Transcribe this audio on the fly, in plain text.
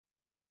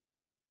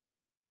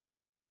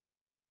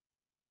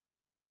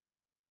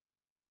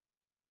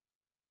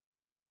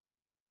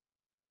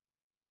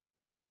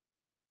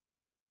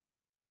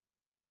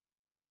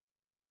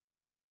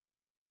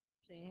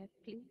prayer,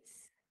 please.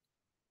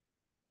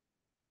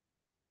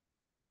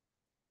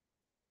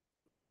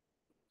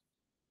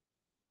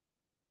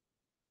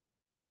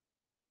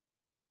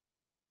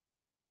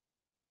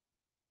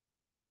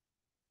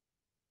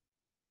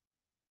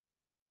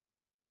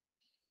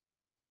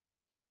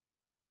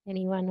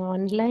 Anyone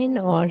online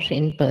or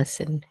in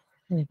person?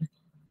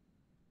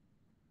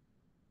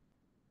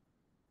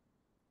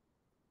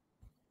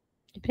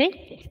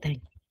 Pray?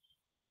 Thank you.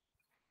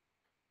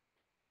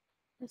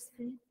 Let's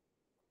pray.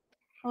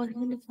 Our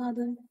Heavenly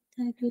Father,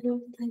 thank you,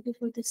 Lord. Thank you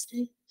for this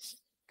day.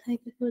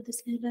 Thank you for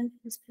this new life,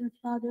 this Spirit,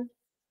 Father.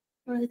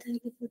 Lord, I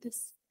thank you for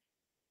this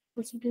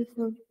opportunity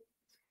for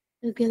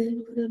the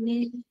gathering for your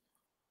name,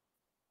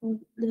 for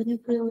learning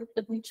for your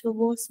eventual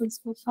words. And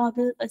so,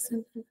 Father, I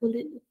thank you for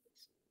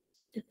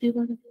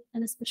everyone,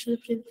 and especially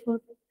pray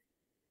for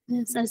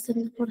hands. I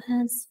thank for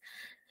hands.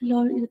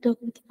 Lord, you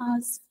talk with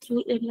us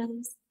through your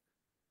lives.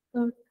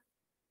 Lord,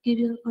 give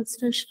your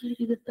concentration,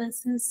 give your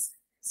presence,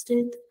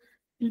 strength.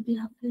 Will be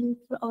happening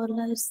for our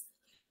lives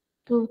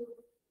to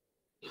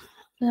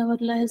our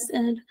lives,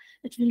 and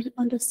it will be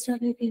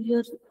understanding in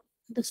your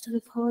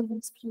understanding of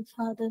our Spirit,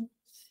 Father.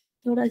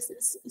 Lord, I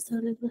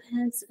surrender your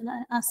hands and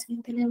I ask you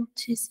in the name of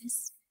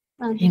Jesus.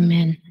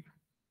 Amen.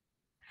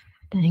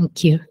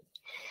 Thank you.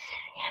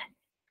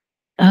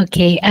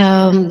 Okay,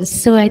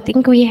 so I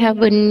think we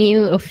have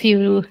a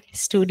few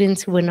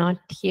students who were not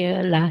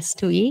here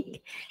last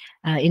week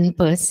in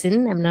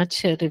person. I'm not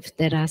sure if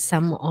there are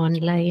some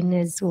online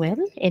as well.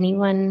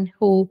 Anyone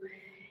who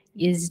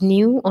is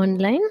new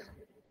online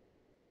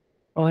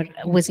or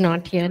was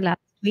not here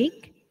last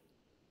week?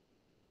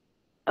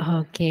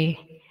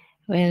 Okay,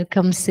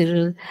 welcome,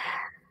 Cyril.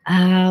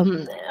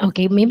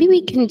 Okay, maybe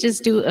we can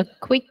just do a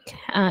quick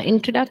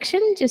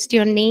introduction, just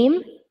your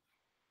name,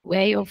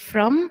 where you're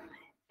from,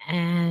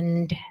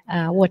 and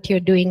what you're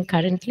doing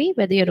currently,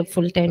 whether you're a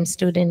full-time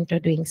student or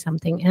doing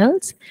something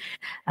else.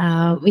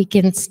 We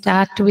can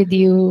start with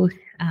you,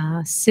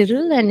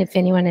 Cyril, and if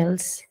anyone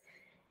else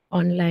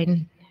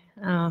online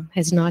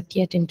has not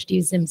yet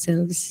introduced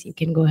themselves, you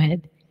can go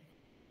ahead.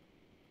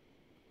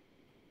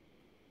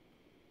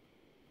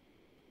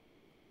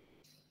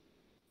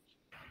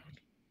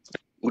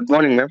 Good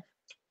morning, ma'am.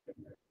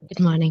 Good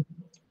morning.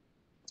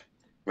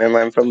 Ma'am,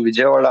 I'm from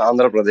Vijayawada,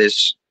 Andhra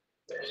Pradesh.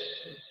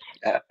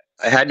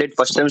 I had it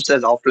first semester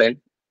as offline,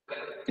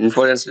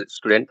 influence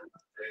student,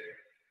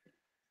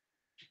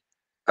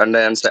 and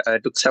I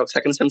took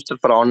second semester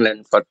for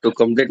online to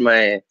complete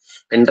my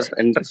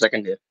inter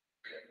second year.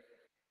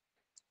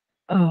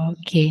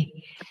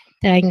 Okay,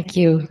 thank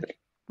you.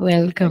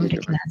 Welcome to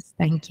class.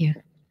 Thank you.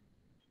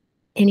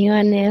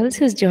 Anyone else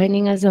who's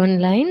joining us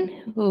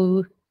online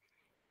who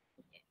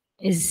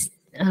is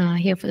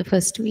here for the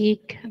first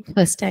week,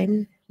 first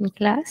time in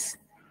class?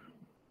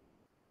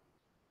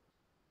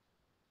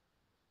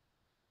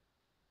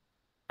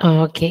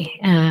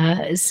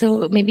 Okay,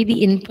 so maybe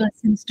the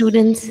in-person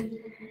students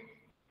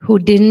who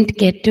didn't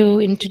get to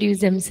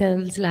introduce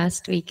themselves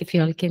last week, if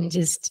you all can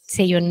just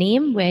say your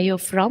name, where you're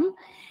from,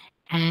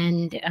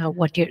 and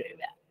what you're.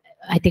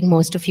 I think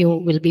most of you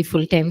will be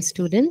full-time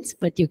students,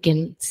 but you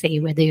can say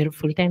whether you're a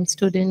full-time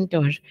student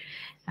or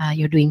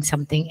you're doing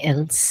something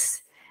else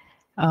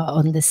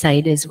on the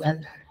side as well.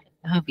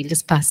 We'll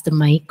just pass the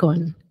mic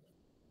on.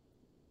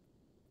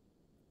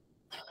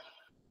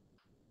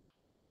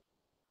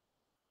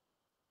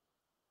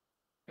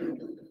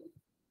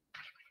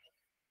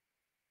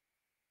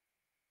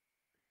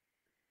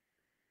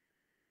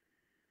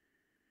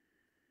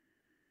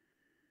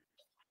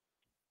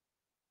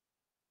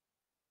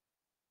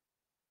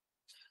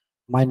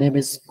 My name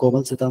is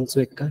Komal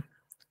Sitansu.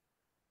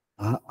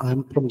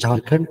 I'm from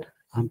Jharkhand.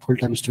 I'm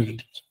full-time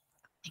student.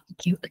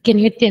 Thank you. Can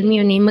you tell me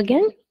your name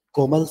again?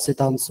 Komal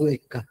Sitansu.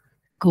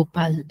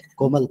 Gopal.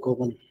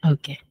 Komal.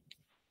 Okay.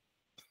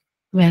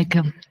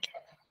 Welcome.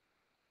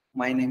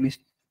 My name is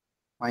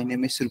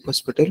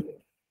Silpas Patel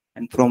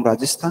and from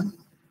Rajasthan.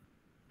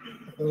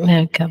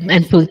 Welcome,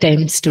 and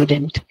full-time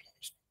student.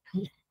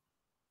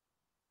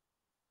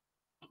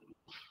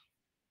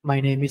 My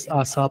name is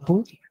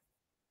Asapu.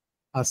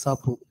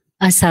 Asabu?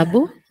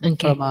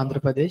 Okay. From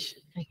Andhra Pradesh.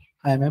 Okay.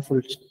 I am a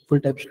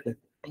full-time student.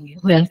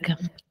 Welcome.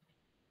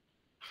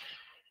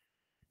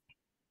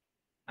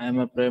 I am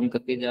a Prem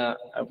Katija.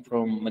 I'm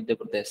from Madhya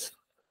Pradesh,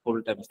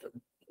 full-time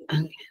student.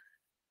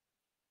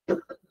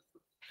 Okay.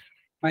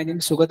 My name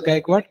is Sugat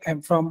Gaikwad.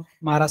 I'm from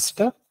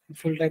Maharashtra,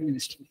 full-time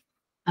ministry.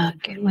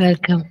 Okay,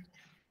 welcome.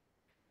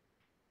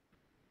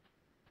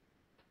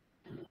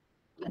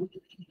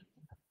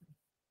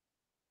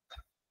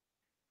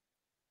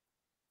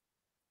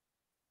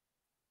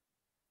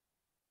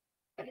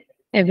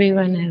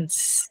 Everyone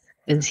else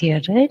is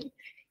here, right?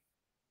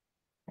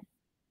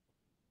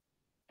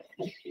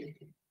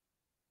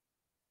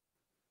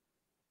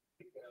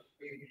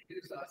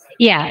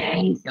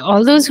 Yeah,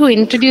 all those who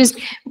introduced,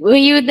 were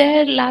you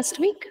there last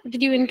week?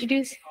 Did you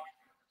introduce?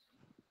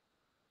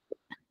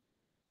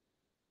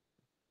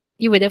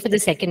 You were there for the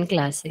second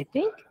class, I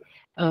think.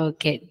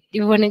 Okay.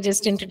 You want to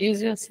just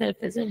introduce yourself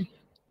as well?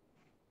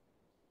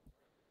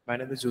 My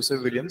name is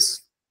Joseph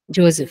Williams.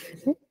 Joseph.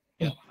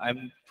 Yeah,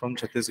 I'm from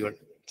Chhattisgarh.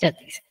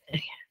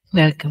 Chhattisgarh.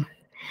 Welcome.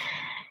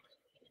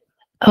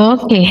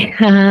 Okay,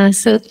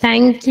 so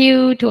thank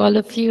you to all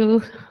of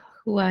you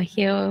who are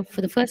here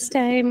for the first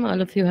time, all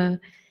of you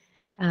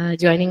are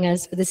joining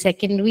us for the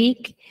second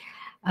week.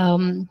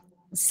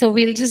 So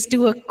we'll just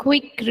do a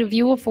quick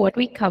review of what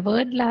we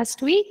covered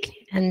last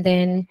week and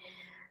then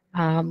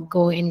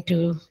go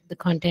into the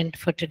content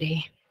for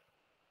today.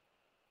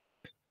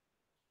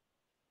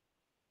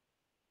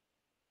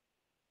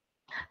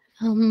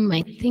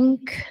 I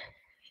think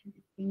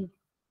you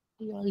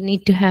all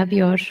need to have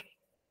your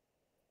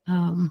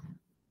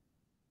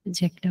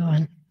projector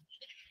on.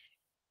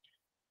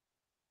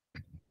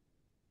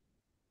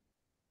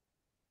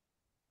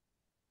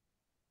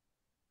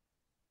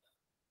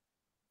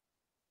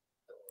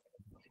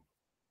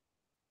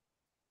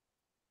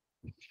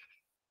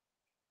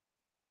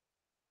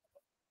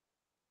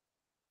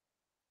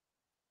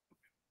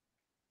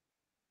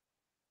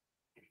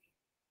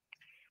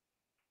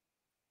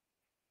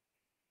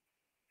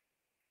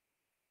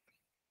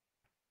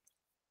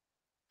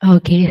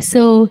 Okay,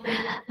 so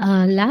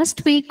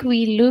last week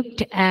we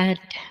looked at,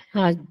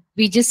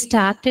 we just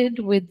started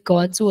with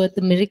God's Word,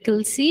 the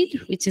Miracle Seed,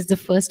 which is the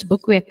first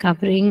book we're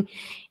covering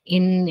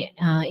in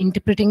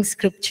interpreting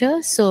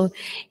scripture. So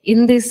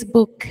in this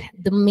book,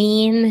 the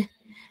main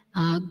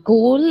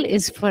goal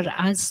is for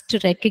us to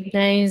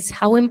recognize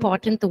how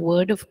important the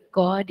Word of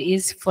God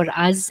is for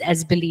us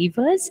as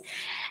believers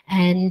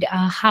and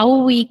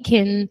how we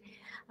can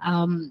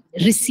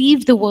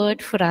receive the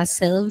word for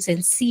ourselves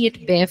and see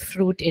it bear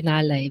fruit in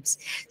our lives.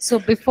 So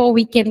before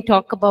we can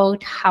talk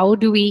about how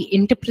do we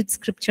interpret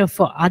scripture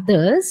for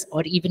others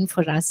or even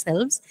for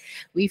ourselves,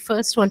 we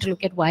first want to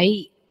look at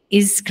why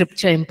is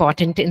scripture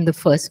important in the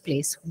first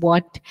place?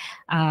 What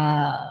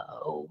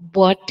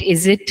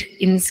is it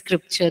in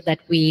scripture that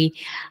we,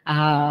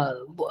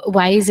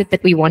 why is it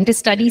that we want to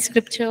study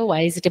scripture?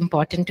 Why is it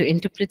important to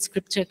interpret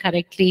scripture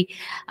correctly?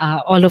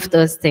 All of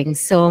those things.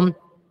 So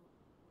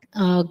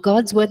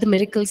God's Word, the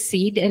Miracle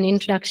Seed, an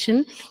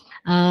introduction.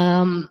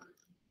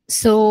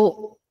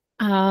 So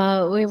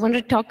we want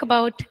to talk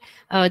about,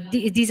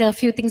 these are a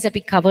few things that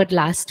we covered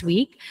last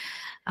week.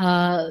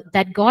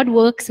 That God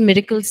works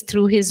miracles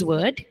through His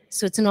Word.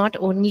 So it's not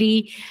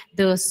only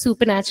the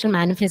supernatural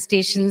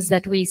manifestations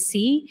that we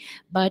see,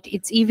 but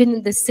it's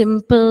even the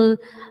simple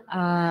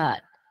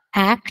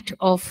act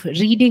of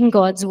reading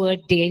God's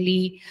Word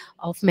daily,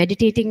 of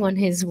meditating on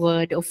His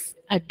Word, of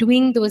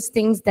doing those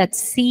things that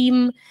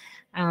seem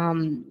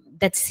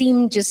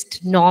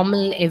just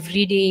normal,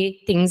 everyday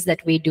things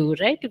that we do,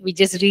 right? We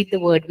just read the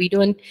word.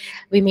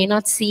 We may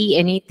not see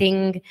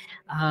anything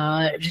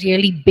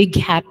really big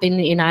happen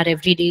in our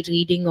everyday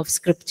reading of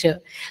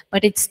scripture,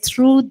 but it's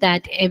through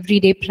that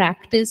everyday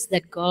practice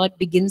that God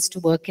begins to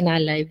work in our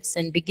lives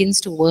and begins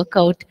to work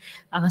out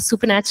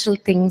supernatural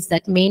things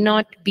that may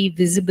not be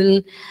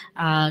visible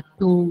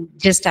to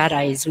just our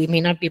eyes. We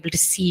may not be able to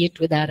see it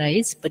with our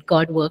eyes, but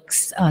God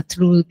works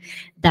through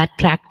that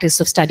practice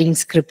of studying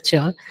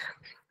scripture.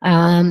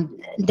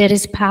 There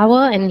is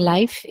power and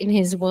life in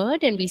His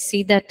Word, and we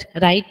see that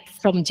right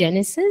from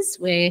Genesis,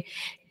 where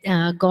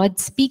God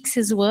speaks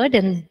His Word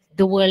and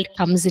the world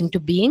comes into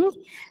being.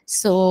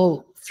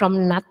 So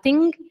from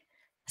nothing,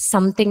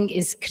 something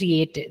is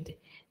created,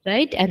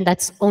 right? And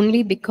that's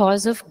only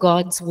because of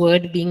God's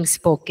Word being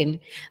spoken.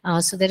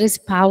 So there is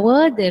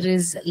power, there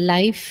is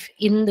life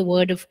in the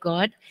Word of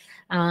God,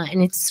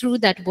 and it's through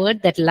that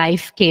Word that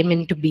life came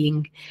into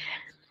being.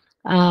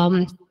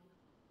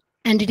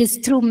 And it is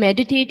through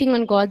meditating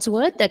on God's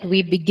Word that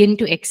we begin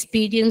to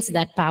experience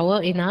that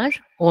power in our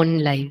own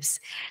lives.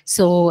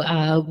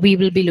 So we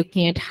will be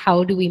looking at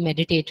how do we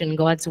meditate on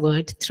God's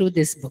Word through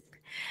this book.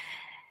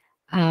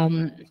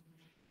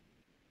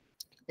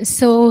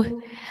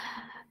 So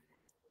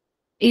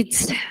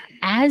it's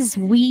as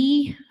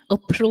we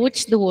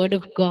approach the Word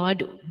of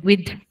God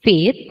with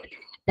faith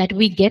that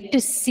we get to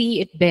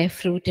see it bear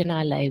fruit in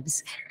our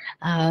lives.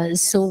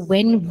 So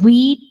when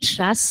we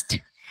trust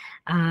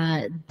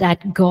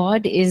that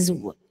God is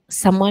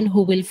someone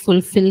who will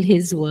fulfill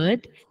His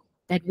word,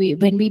 that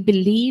when we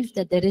believe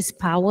that there is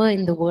power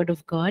in the word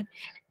of God,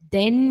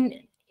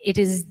 then it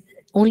is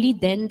only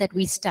then that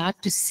we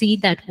start to see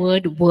that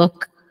word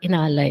work in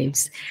our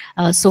lives.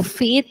 So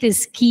faith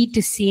is key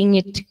to seeing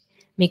it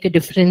make a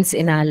difference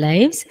in our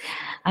lives.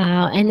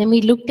 And then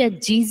we looked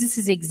at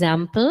Jesus's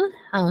example.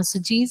 So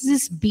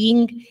Jesus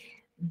being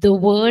the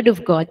Word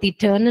of God, the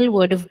eternal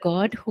Word of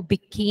God who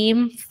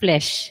became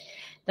flesh,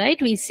 right?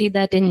 We see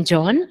that in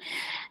John.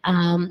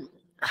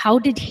 How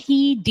did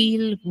He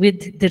deal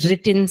with the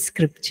written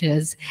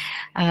scriptures?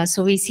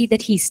 So we see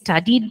that He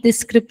studied the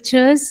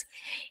scriptures.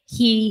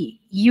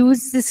 He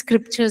used the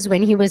scriptures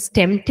when He was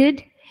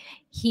tempted.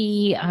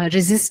 He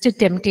resisted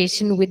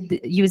temptation with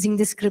using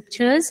the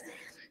scriptures.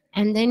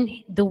 And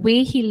then the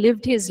way He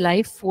lived His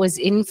life was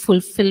in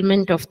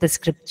fulfillment of the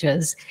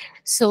scriptures.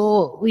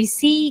 So we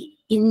see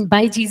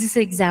by Jesus'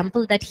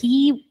 example that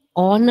He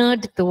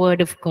honored the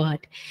word of God.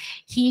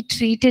 He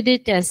treated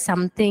it as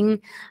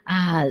something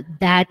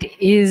that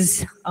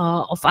is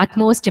of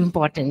utmost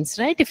importance,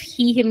 right? If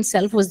he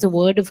himself was the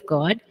word of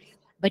God,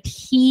 but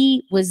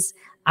he was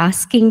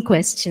asking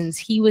questions,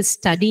 he was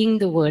studying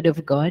the word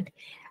of God,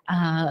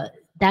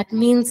 that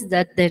means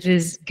that there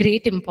is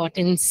great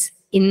importance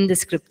in the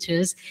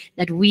scriptures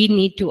that we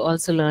need to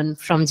also learn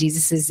from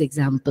Jesus's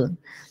example.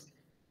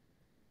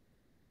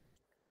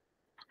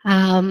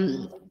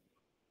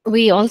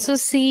 We also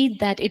see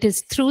that it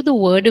is through the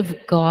word of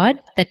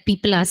God that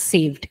people are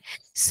saved.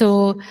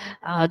 So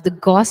the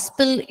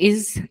gospel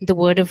is the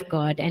word of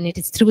God, and it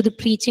is through the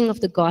preaching of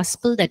the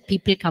gospel that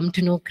people come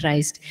to know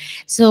Christ.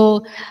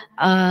 So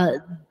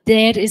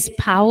there is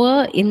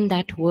power in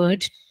that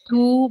word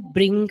to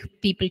bring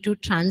people, to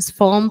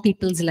transform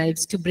people's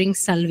lives, to bring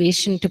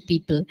salvation to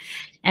people.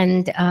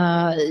 And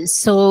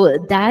so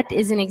that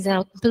is an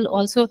example.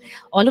 Also,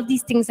 all of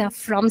these things are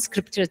from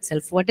scripture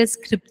itself. What does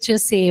scripture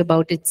say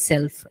about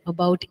itself,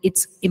 about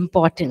its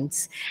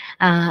importance?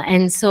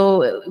 And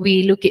so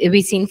we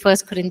see in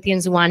 1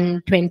 Corinthians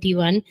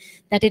 1:21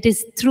 that it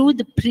is through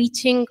the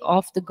preaching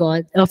of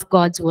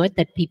God's word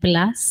that people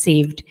are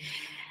saved.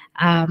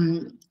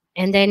 And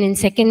then in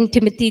 2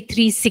 Timothy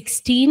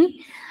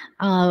 3:16,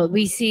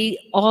 we see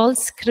all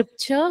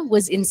scripture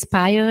was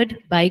inspired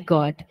by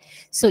God.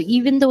 So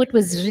even though it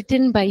was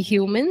written by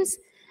humans,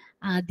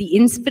 the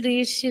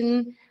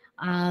inspiration,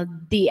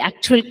 the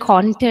actual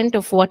content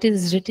of what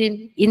is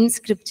written in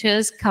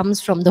scriptures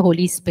comes from the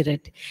Holy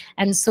Spirit.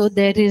 And so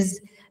there is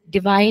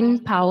divine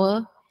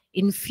power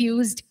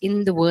infused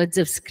in the words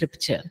of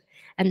scripture.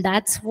 And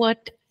that's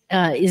what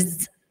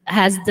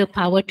has the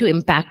power to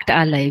impact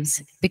our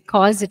lives,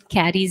 because it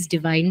carries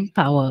divine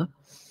power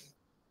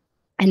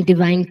and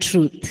divine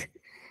truth.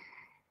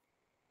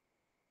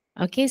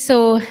 Okay,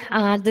 so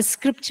the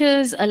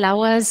scriptures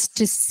allow us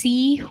to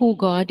see who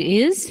God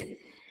is.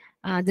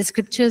 The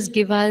scriptures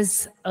give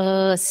us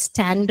a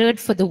standard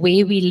for the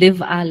way we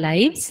live our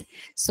lives.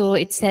 So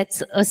it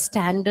sets a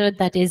standard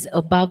that is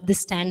above the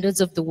standards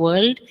of the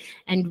world,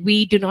 and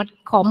we do not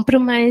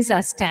compromise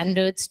our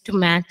standards to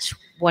match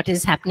what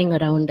is happening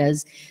around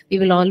us. We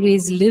will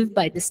always live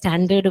by the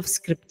standard of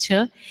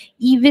scripture,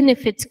 even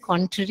if it's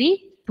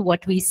contrary to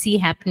what we see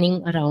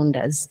happening around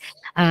us.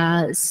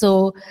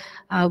 So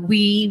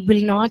we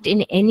will not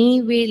in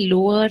any way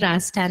lower our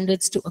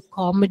standards to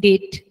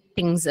accommodate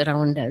things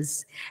around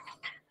us.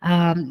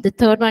 The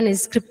third one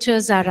is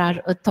scriptures are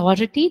our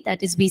authority.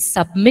 That is, we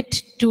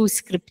submit to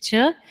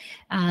scripture.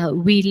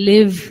 We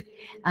live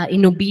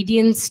in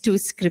obedience to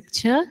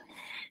scripture.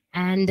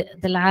 And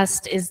the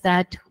last is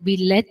that we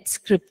let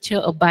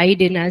scripture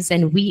abide in us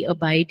and we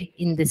abide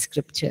in the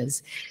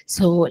scriptures.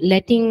 So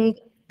letting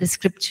the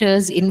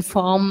scriptures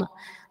inform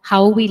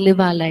how we live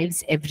our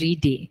lives every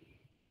day.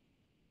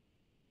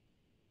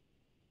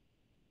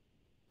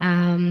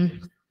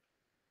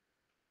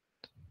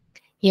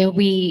 Yeah,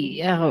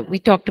 we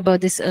talked about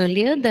this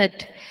earlier,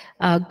 that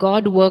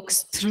God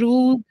works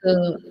through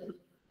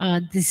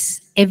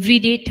this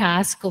everyday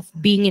task of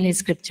being in his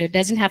scripture. It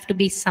doesn't have to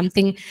be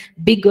something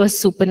big or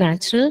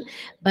supernatural,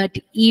 but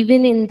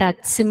even in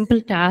that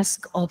simple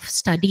task of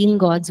studying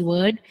God's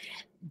word,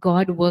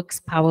 God works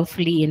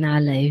powerfully in our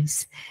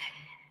lives.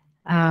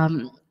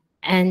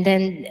 And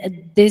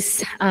then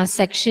this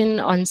section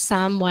on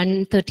Psalm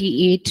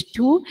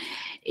 138:2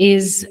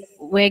 is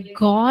where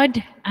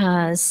God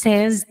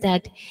says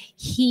that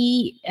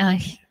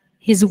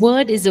his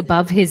word is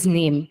above his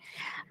name.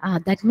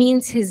 That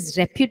means his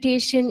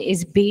reputation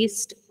is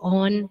based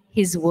on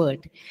his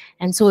word.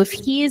 And so if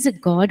he is a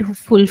God who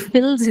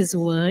fulfills his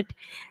word,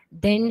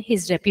 then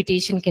his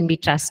reputation can be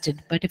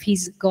trusted. But if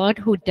he's a God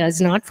who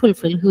does not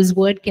fulfill, whose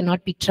word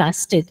cannot be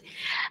trusted,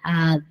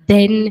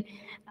 then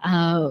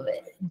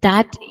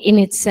that in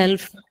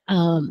itself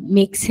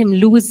makes him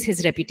lose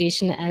his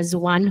reputation as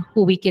one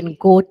who we can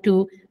go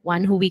to,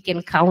 one who we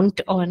can count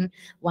on,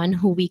 one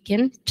who we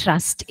can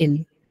trust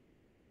in.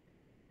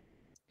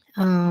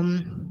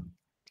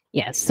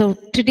 Yeah, so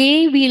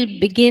today we'll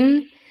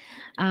begin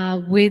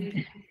with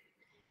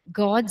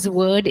God's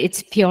word,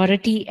 its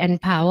purity and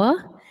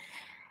power.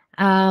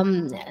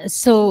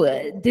 So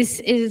this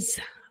is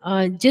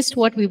just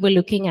what we were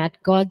looking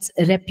at. God's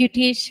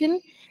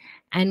reputation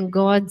and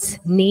God's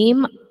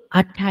name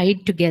are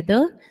tied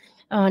together.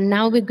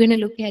 Now we're going to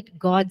look at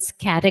God's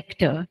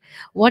character.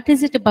 What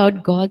is it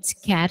about God's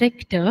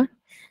character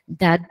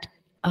that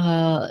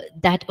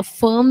that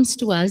affirms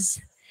to us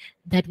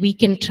that we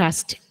can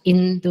trust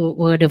in the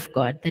word of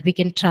God, that we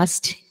can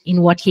trust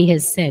in what he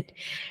has said?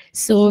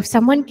 So if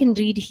someone can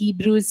read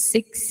Hebrews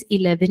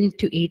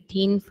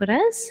 6:11-18 for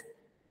us.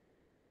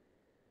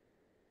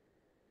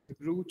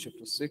 Hebrews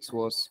chapter 6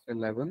 verse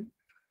 11.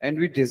 And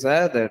we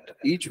desire that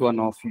each one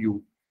of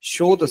you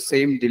show the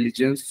same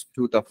diligence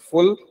to the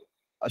full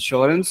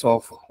assurance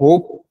of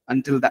hope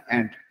until the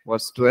end.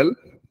 Verse 12.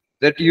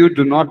 That you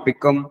do not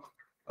become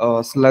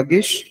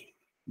sluggish,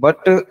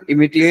 but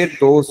imitate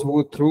those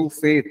who through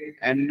faith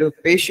and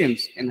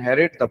patience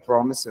inherit the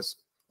promises.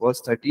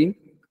 Verse 13.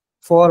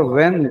 For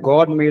when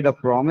God made a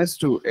promise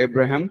to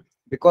Abraham,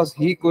 because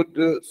he could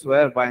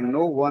swear by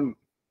no one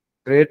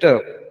greater,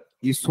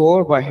 he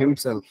swore by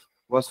himself.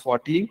 Verse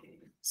 14,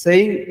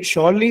 saying,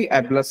 surely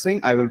I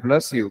blessing, I will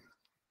bless you,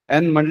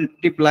 and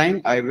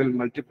multiplying, I will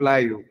multiply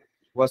you.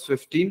 Verse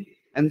 15,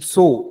 and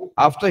so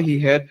after he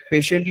had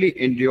patiently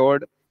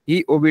endured,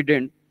 he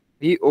obedient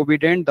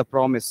the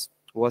promise.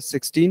 Verse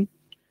 16,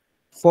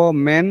 for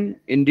men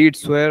indeed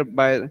swear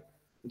by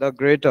the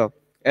greater,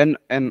 and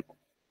an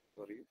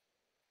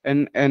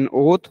and an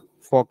oath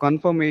for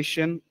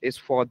confirmation is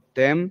for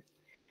them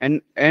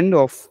an end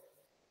of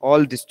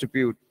all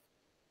dispute.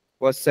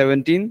 Verse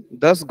 17,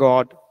 thus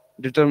God,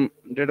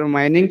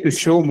 determining to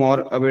show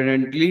more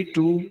abundantly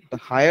to the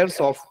heirs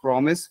of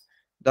promise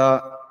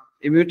the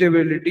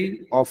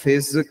immutability of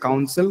his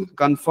counsel,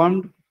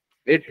 confirmed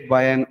it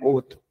by an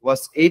oath.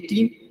 Verse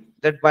 18,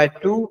 that by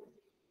two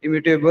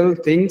immutable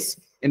things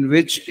in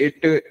which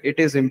it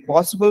is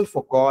impossible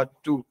for God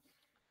to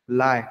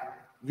lie,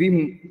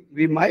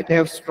 we might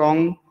have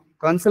strong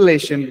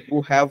consolation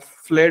who have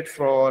fled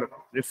for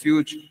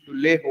refuge to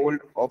lay hold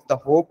of the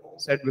hope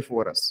set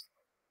before us.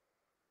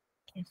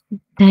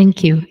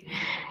 Thank you.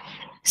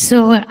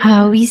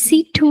 So we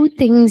see two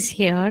things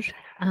here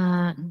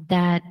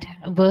that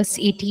verse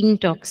 18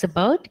 talks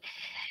about.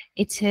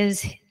 It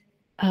says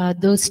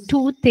those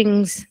two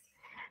things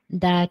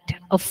that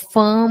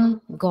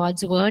affirm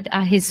God's word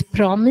are his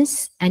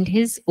promise and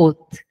his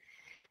oath.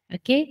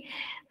 Okay,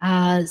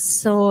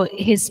 so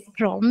his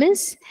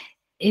promise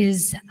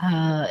is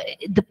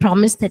the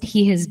promise that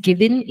he has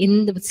given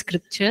in the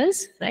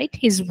scriptures, right?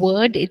 His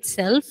word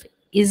itself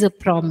is a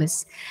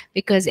promise,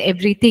 because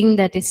everything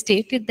that is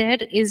stated there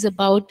is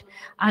about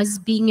us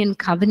being in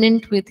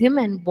covenant with him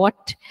and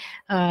what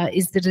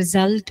is the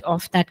result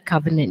of that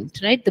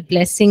covenant, right? The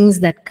blessings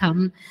that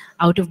come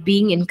out of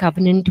being in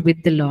covenant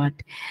with the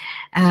Lord.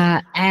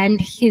 And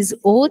his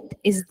oath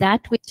is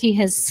that which he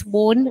has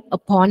sworn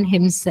upon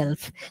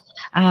himself.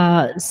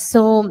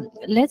 So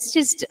let's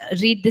just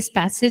read this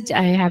passage.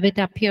 I have it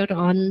up here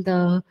on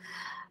the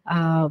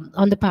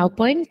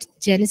PowerPoint,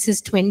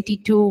 Genesis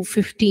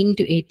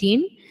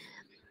 22:15-18.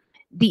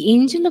 The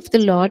angel of the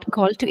Lord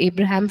called to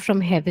Abraham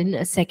from heaven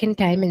a second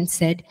time and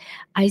said,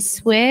 I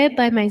swear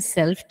by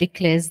myself,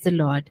 declares the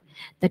Lord,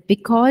 that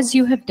because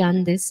you have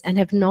done this and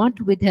have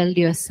not withheld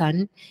your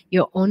son,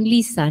 your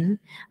only son,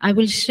 I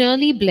will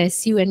surely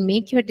bless you and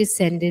make your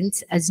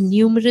descendants as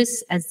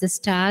numerous as the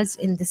stars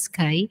in the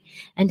sky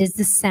and as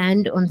the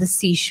sand on the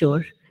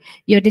seashore.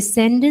 Your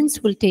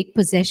descendants will take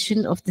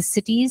possession of the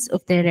cities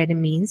of their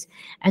enemies,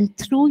 and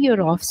through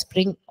your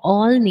offspring,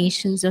 all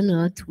nations on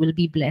earth will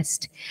be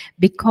blessed,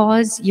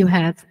 because you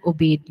have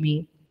obeyed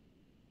me.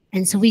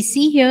 And so we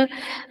see here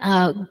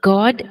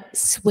God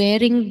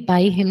swearing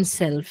by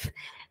himself,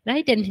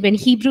 right? And when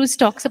Hebrews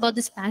talks about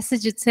this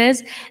passage, it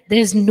says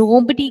there's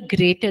nobody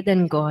greater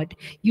than God.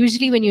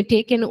 Usually when you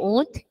take an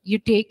oath, you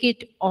take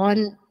it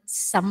on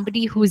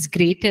somebody who is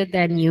greater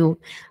than you,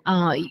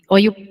 or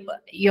your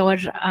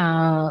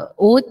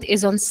oath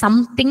is on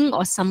something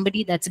or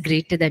somebody that's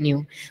greater than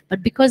you.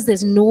 But because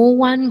there's no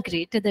one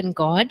greater than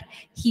God,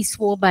 he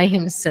swore by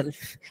himself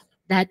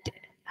that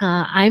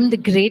I'm the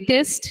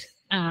greatest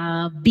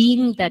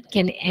being that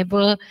can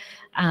ever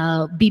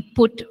be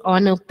put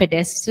on a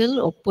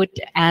pedestal or put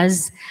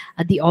as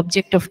the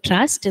object of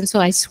trust. And so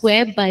I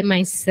swear by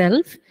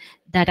myself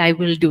that I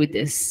will do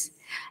this.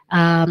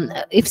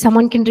 If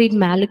someone can read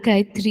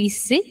Malachi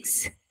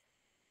 3:6.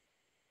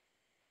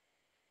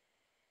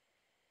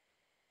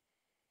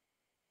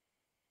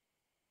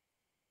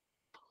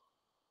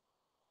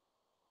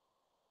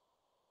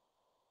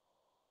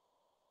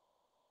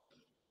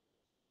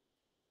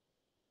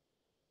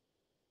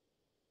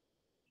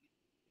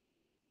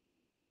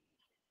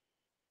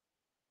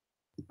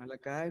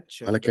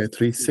 Malachi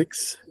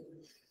 3:6.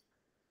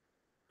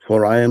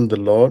 For I am the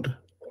Lord,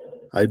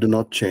 I do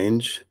not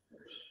change.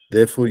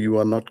 Therefore you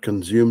are not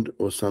consumed,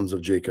 O sons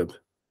of Jacob.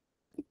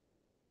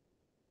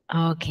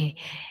 Okay,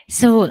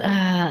 so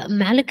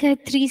Malachi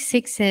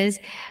 3:6 says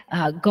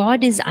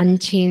God is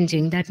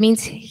unchanging. That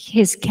means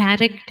his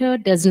character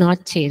does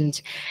not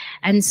change.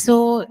 And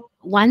so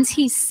once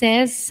he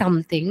says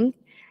something,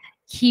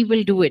 he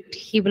will do it.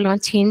 He will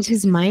not change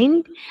his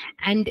mind.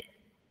 And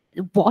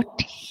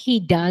what he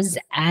does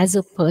as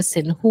a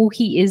person, who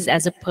he is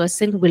as a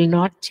person, will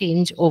not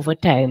change over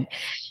time.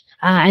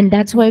 And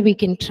that's why we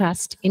can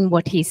trust in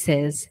what he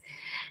says.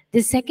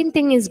 The second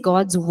thing is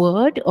God's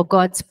word or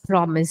God's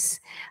promise.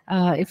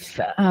 If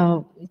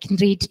you can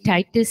read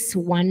Titus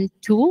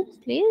 1:2,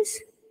 please.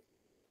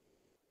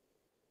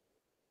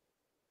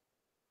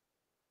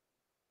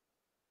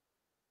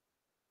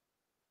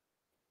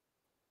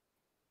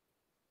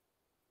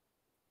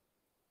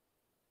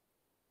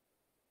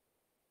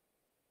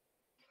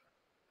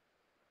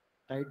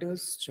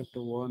 Titus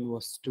chapter 1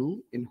 verse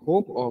 2, in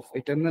hope of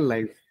eternal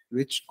life,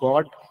 which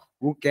God,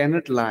 who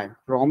cannot lie,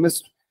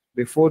 promised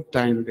before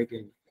time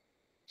began.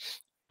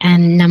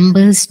 And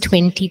Numbers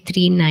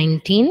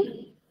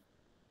 23:19.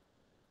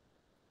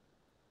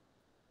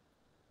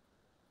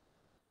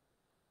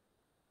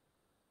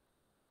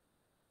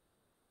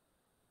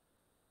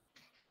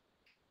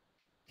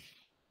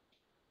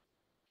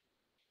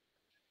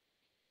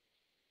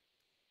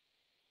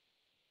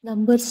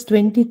 Numbers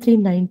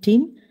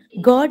 23:19.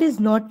 God is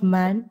not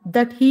man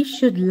that he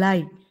should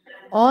lie,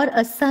 or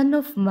a son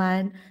of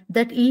man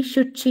that he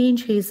should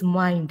change his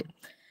mind.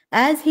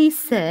 As he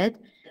said,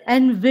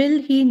 and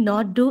will he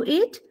not do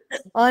it?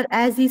 Or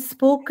as he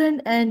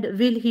spoken, and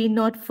will he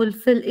not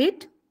fulfill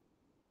it?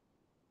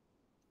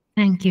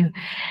 Thank you.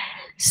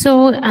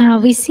 So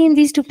we see in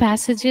these two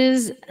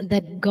passages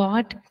that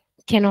God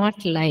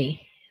cannot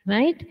lie,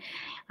 right?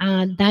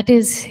 That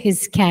is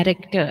his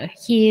character.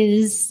 He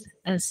is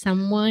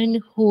someone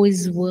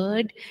whose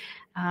word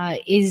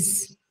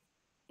is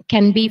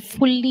can be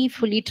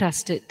fully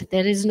trusted.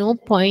 There is no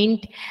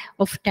point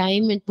of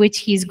time at which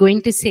he is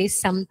going to say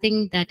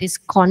something that is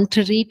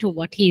contrary to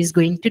what he is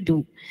going to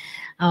do.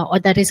 Or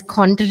that is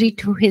contrary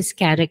to his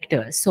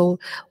character. So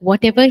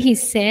whatever he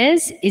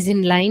says is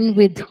in line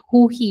with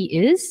who he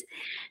is,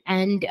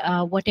 and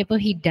whatever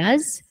he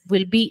does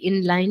will be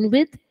in line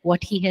with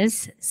what he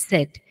has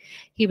said.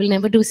 He will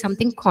never do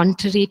something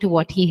contrary to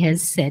what he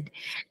has said.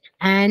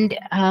 And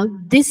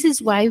this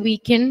is why we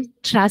can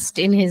trust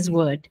in his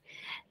word,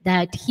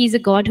 that he's a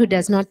God who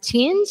does not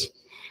change,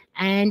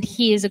 and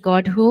he is a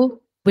God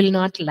who will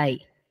not lie,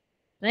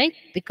 right?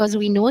 Because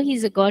we know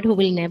he's a God who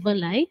will never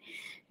lie.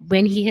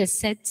 When he has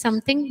said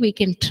something, we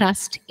can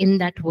trust in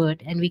that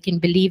word and we can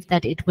believe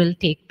that it will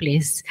take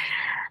place.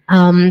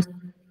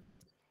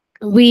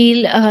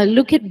 We'll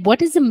look at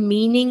what is the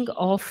meaning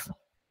of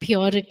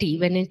purity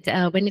when it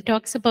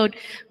talks about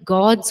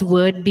God's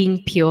word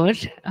being pure.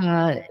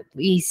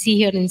 We see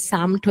here in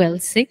Psalm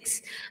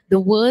 12:6,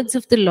 the words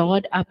of the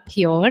Lord are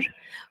pure,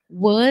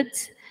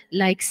 words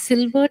like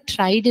silver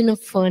tried in a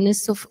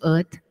furnace of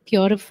earth,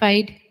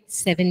 purified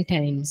 7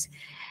 times.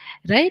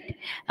 Right?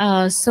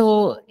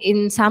 So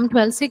in Psalm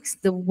 12:6,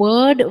 the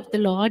word of the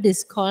Lord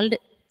is called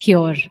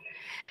pure.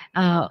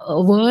 A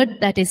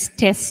word that is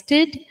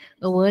tested,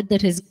 a word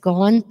that has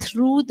gone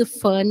through the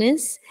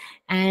furnace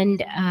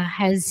and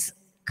has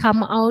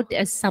come out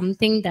as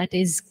something that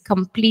is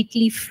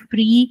completely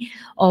free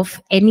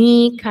of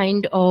any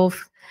kind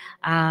of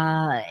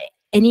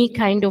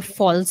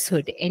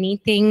falsehood.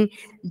 Anything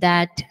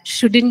that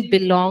shouldn't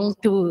belong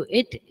to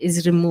it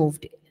is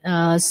removed.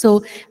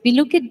 So we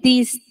look at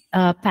these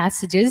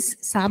passages,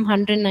 Psalm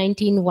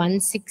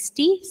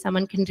 119:160.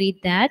 Someone can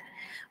read that.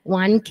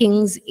 1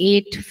 Kings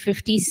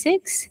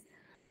 8:56.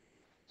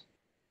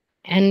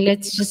 And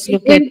let's just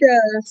look at...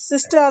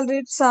 Sister, I'll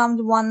read Psalm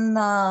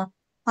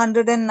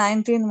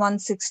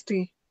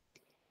 119:160.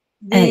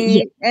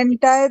 The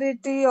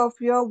entirety of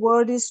your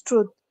word is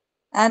truth,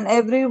 and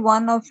every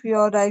one of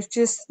your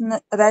righteous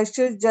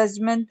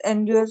judgment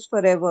endures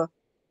forever.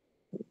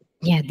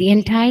 Yeah, the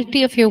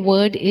entirety of your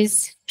word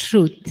is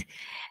truth.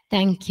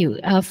 Thank you.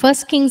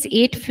 1 Kings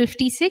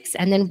 8:56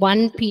 and then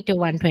 1 Peter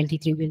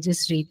 1:23. We'll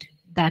just read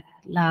that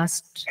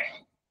last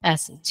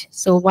passage.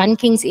 So 1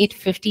 Kings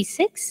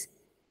 8:56.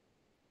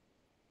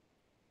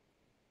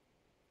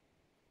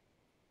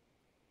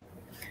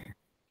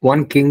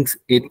 One Kings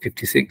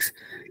 8:56.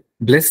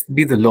 Blessed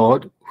be the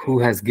Lord who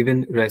has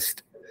given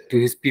rest to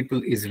his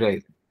people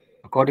Israel,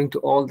 according to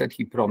all that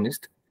he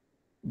promised.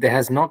 There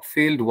has not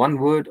failed one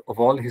word of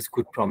all his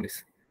good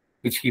promise,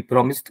 which he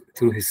promised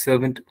through his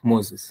servant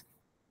Moses.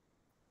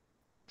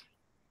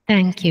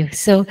 Thank you.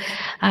 So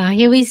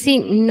here we see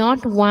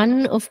not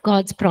one of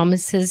God's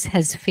promises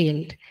has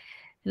failed,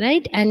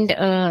 right? And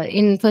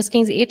in 1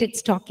 Kings 8,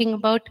 it's talking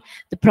about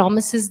the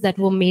promises that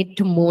were made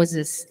to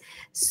Moses.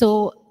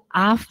 So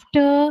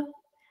after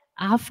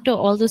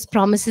all those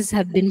promises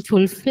have been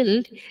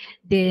fulfilled,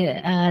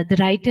 the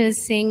writer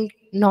is saying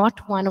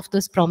not one of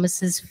those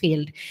promises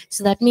failed.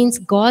 So that means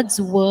God's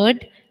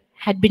word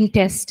had been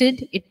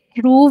tested. It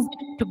proved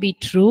to be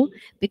true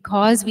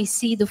because we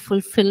see the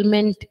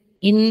fulfillment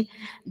in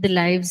the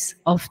lives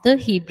of the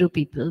Hebrew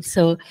people.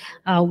 So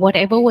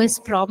whatever was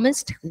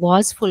promised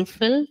was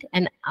fulfilled.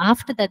 And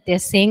after that, they're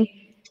saying,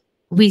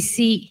 we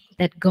see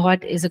that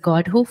God is a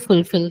God who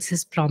fulfills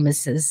his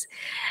promises.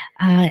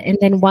 And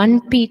then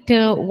 1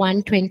 Peter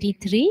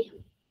 1:23.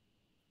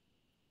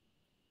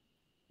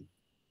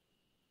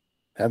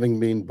 Having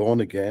been born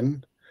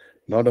again,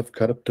 not of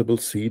corruptible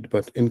seed,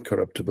 but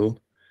incorruptible,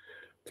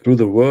 through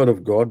the word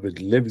of God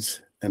which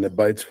lives and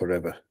abides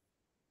forever.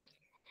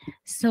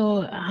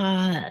 So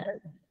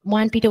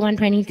 1 Peter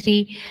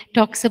 1:23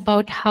 talks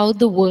about how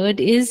the word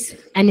is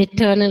an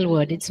eternal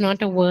word. It's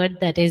not a word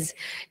that is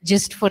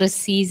just for a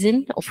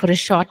season or for a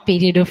short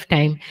period of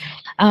time.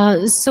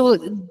 So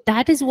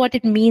that is what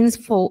it means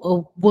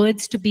for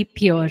words to be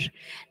pure.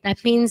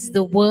 That means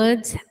the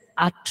words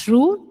are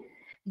true,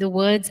 the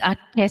words are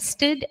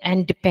tested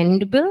and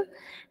dependable,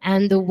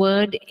 and the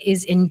word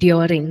is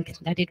enduring,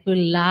 that it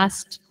will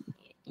last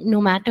no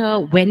matter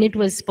when it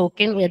was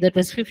spoken, whether it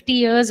was 50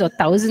 years or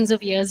thousands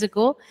of years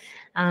ago.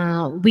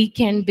 We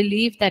can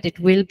believe that it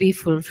will be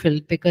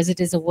fulfilled because it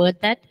is a word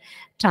that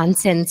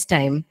transcends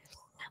time.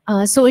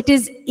 So it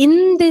is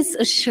in this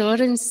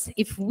assurance,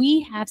 if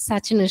we have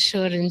such an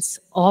assurance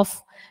of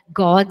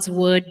God's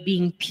word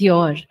being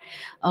pure,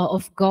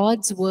 of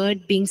God's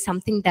word being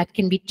something that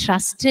can be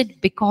trusted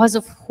because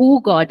of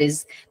who God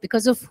is,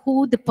 because of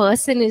who the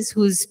person is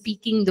who's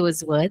speaking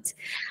those words,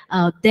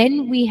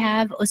 then we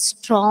have a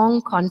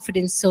strong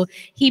confidence. So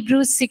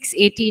Hebrews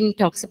 6:18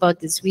 talks about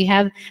this. We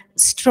have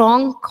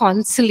strong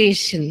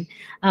consolation.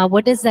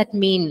 What does that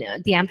mean?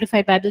 The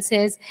Amplified Bible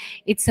says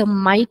it's a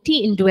mighty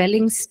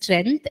indwelling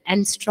strength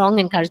and strong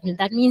encouragement.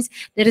 That means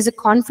there is a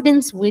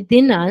confidence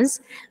within us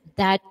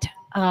that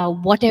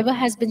whatever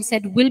has been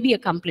said will be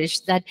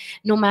accomplished, that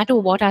no matter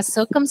what our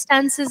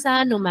circumstances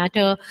are, no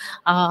matter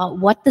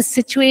what the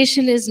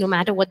situation is, no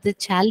matter what the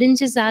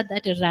challenges are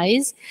that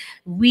arise,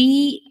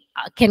 we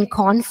can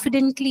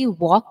confidently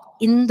walk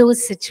in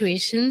those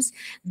situations,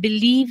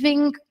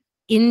 believing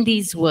in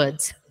these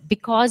words,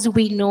 because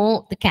we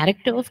know the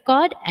character of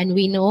God, and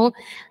we know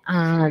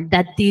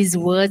that these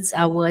words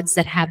are words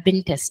that have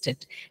been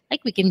tested.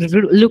 Like we can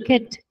look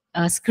at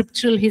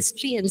scriptural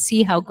history and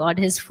see how God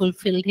has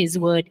fulfilled his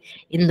word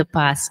in the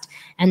past.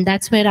 And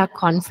that's where our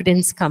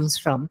confidence comes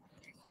from.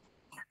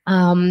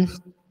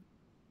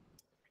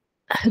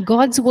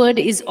 God's word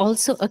is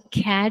also a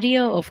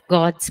carrier of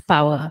God's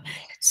power.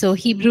 So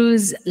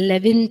Hebrews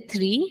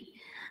 11:3,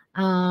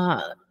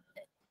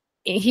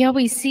 here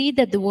we see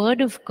that the word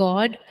of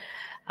God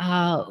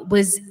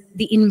was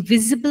the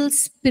invisible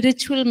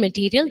spiritual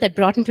material that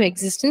brought into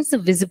existence the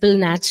visible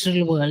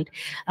natural world.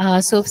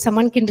 So if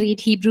someone can read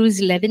Hebrews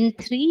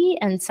 11:3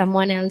 and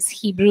someone else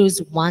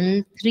Hebrews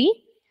 1:3.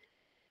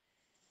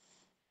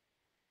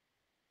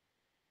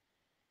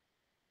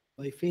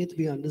 By faith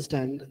we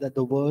understand that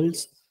the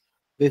worlds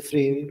were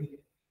framed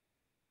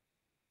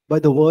by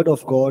the word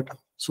of God,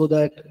 so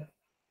that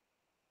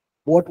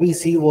what we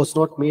see was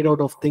not made out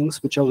of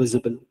things which are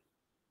visible.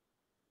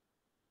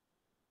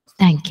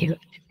 Thank you.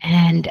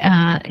 And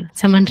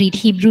someone read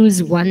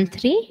Hebrews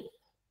 1:3.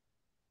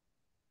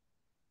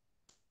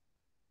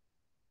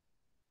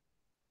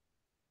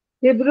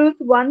 Hebrews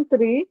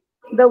 1:3,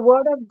 the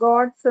word of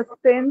God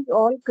sustains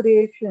all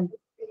creation.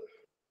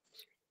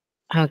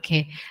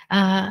 Okay.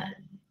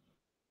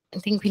 I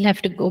think we'll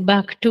have to go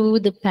back to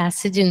the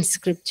passage in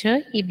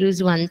scripture,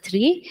 Hebrews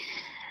 1:3.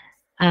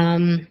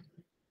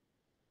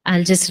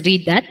 I'll just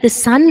read that. The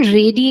sun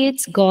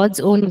radiates God's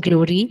own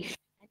glory,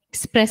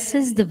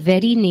 expresses the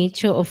very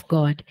nature of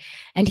God,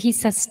 and he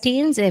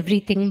sustains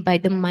everything by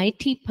the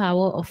mighty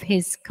power of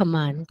his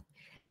command.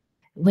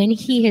 When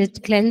he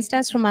had cleansed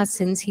us from our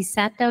sins, he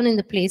sat down in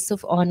the place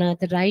of honor at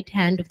the right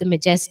hand of the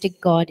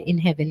majestic God in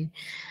heaven.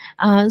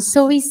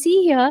 So we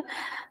see here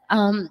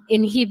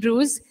in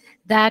Hebrews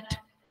that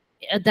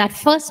that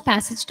first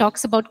passage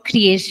talks about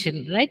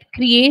creation, right?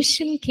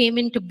 Creation came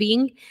into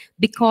being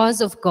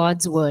because of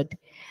God's word.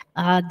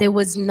 There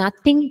was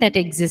nothing that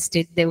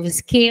existed. There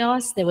was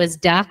chaos, there was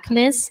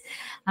darkness,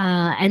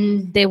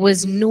 and there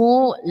was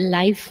no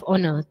life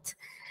on earth.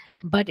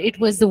 But it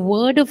was the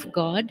word of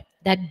God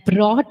that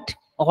brought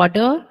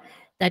order,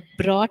 that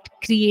brought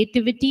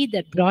creativity,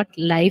 that brought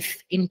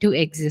life into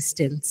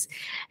existence.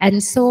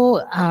 And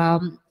so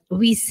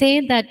we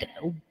say that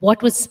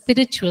what was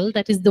spiritual,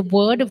 that is the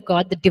word of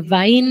God, the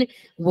divine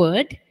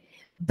word,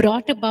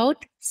 brought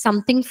about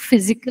something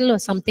physical or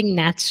something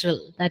natural.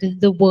 That is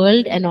the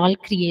world and all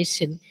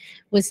creation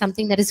was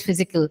something that is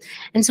physical.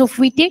 And so if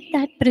we take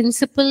that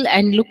principle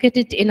and look at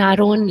it in our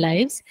own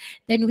lives,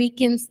 then we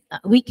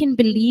can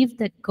believe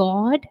that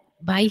God,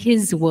 by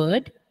his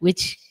word,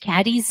 which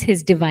carries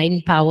his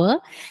divine power,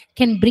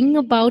 can bring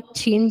about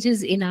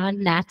changes in our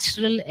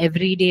natural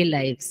everyday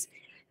lives.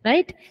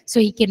 Right?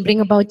 So he can bring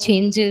about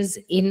changes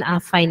in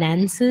our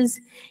finances.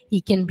 He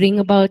can bring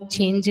about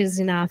changes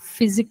in our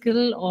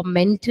physical or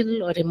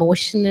mental or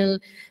emotional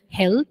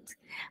health.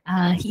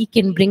 He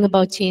can bring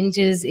about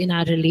changes in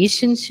our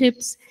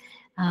relationships.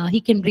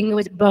 He can bring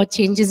about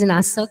changes in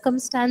our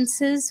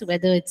circumstances,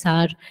 whether it's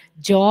our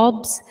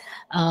jobs,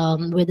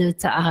 whether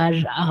it's our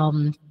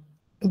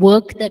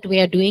work that we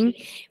are doing,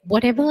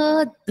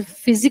 whatever the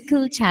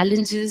physical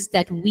challenges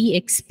that we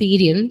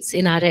experience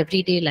in our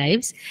everyday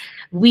lives,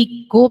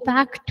 we go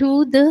back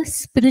to the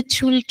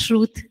spiritual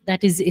truth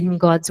that is in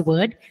God's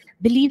word,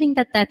 believing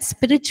that that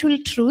spiritual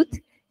truth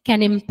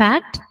can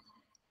impact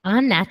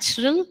our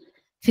natural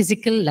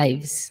physical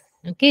lives.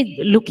 Okay,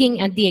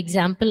 looking at the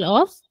example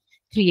of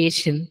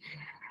creation.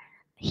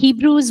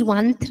 Hebrews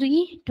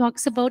 1:3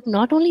 talks about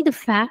not only the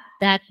fact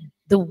that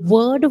the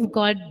word of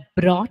God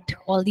brought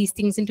all these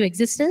things into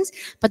existence,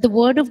 but the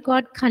word of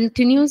God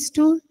continues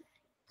to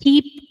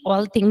keep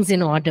all things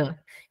in order,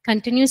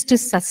 continues to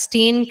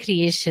sustain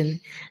creation.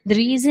 The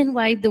reason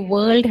why the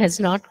world has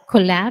not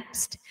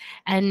collapsed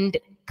and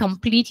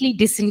completely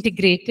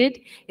disintegrated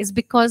is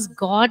because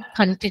God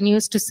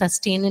continues to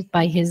sustain it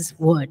by his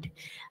word.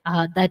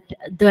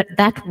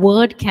 That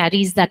word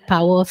carries that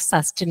power of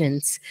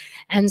sustenance.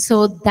 And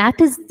so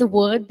that is the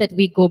word that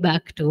we go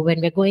back to.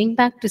 When we're going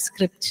back to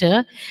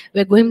scripture,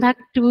 we're going back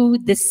to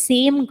the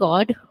same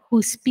God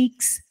who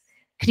speaks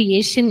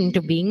creation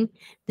into being,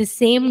 the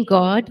same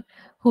God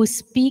who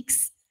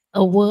speaks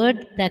a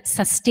word that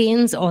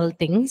sustains all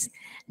things,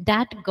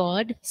 that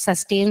God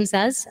sustains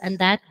us, and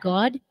that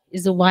God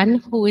is the one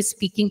who is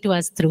speaking to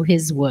us through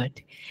his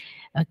word.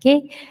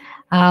 Okay.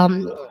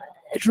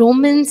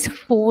 Romans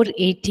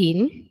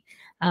 4:18.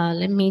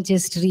 Let me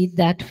just read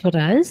that for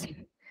us.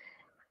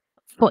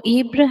 For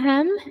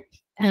Abraham,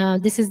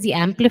 this is the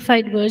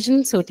amplified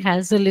version, so it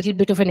has a little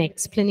bit of an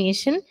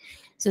explanation.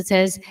 So it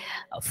says,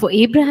 for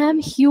Abraham,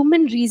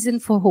 human reason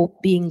for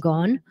hope being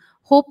gone,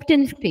 hoped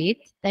in faith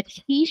that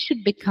he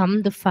should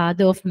become the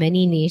father of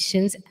many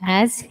nations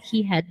as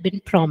he had been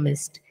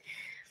promised.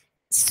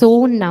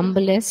 So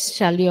numberless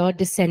shall your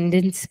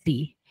descendants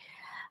be.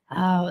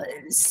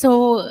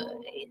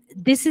 So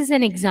this is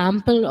an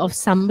example of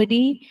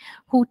somebody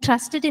who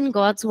trusted in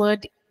God's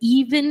word,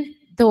 even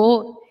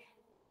though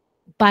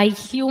by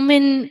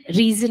human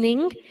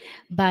reasoning,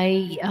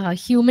 by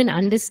human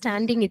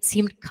understanding, it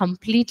seemed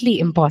completely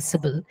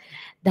impossible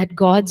that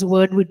God's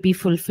word would be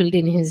fulfilled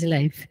in his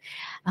life.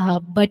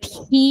 But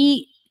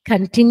he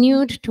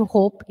continued to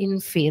hope in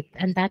faith,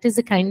 and that is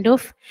the kind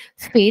of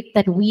faith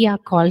that we are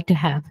called to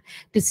have,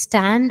 to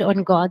stand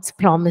on God's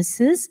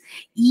promises,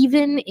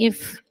 even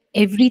if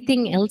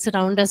everything else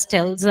around us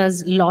tells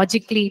us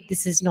logically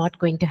this is not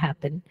going to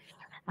happen.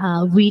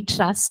 We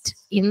trust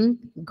in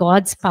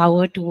God's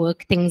power to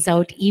work things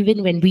out,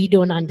 even when we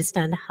don't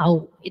understand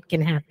how it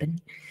can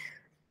happen.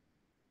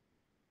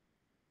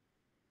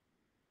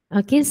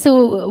 Okay,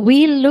 so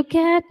we'll look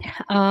at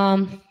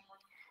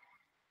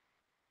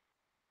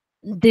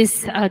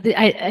this.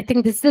 I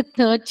think this is the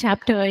third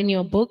chapter in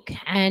your book,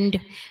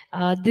 and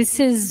this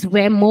is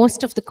where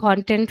most of the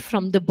content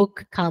from the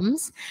book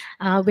comes.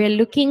 We're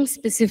looking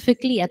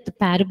specifically at the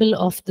parable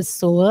of the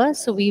sower,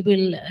 so we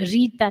will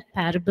read that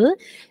parable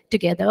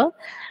together.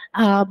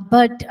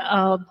 But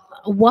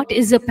what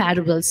is a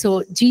parable?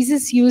 So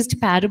Jesus used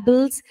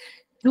parables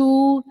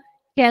to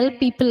tell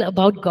people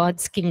about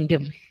God's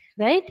kingdom,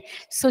 right?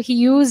 So he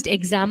used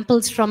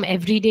examples from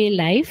everyday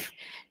life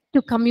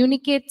to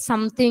communicate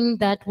something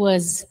that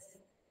was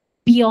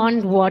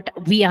beyond what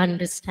we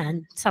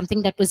understand,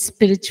 something that was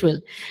spiritual.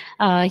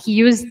 He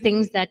used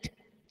things that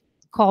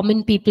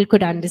common people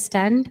could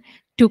understand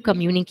to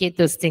communicate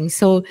those things.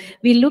 So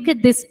we look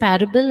at this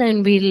parable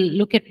and we'll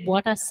look at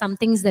what are some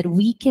things that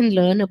we can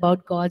learn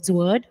about God's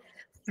word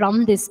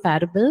from this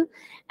parable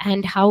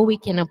and how we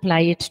can apply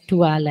it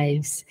to our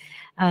lives.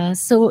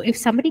 So if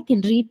somebody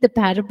can read the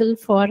parable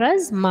for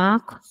us,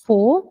 Mark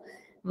 4,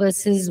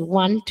 verses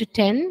 1 to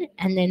 10,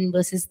 and then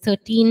verses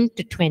 13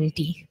 to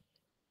 20.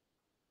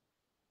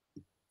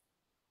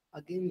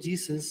 Again,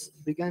 Jesus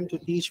began to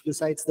teach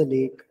besides the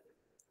lake,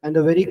 and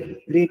a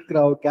very great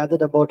crowd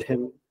gathered about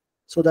him,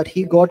 so that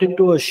he got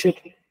into a ship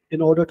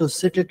in order to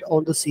sit it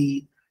on the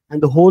sea,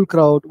 and the whole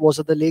crowd was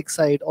at the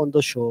lakeside on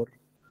the shore.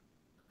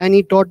 And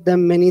he taught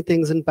them many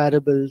things in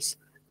parables,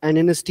 and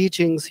in his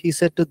teachings he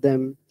said to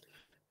them,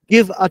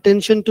 give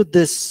attention to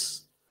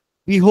this.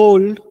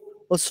 Behold,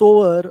 a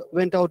sower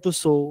went out to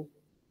sow,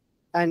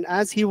 and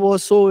as he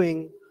was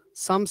sowing,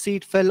 some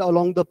seed fell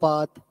along the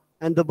path,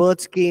 and the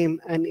birds came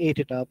and ate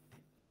it up.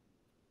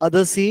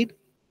 Other seed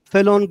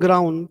fell on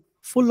ground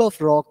full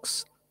of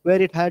rocks,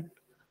 where it had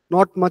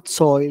not much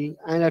soil,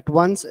 and at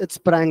once it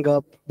sprang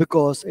up,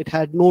 because it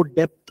had no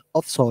depth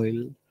of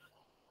soil.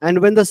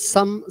 And when the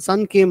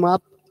sun came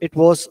up, it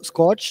was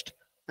scorched,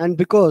 and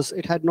because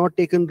it had not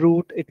taken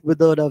root, it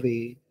withered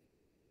away.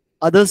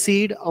 Other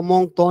seed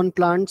among thorn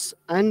plants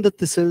and the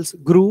thistles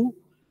grew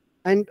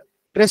and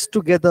pressed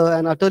together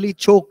and utterly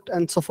choked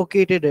and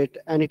suffocated it,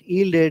 and it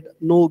yielded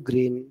no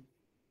grain.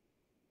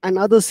 And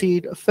other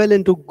seed fell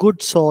into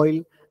good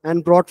soil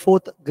and brought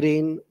forth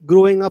grain,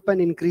 growing up and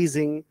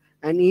increasing,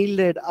 and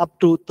yielded up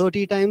to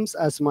 30 times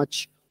as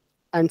much,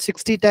 and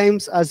 60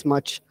 times as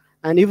much,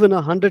 and even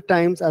 100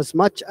 times as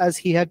much as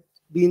he had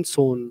been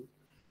sown.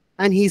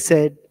 And he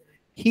said,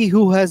 he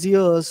who has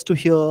ears to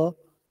hear,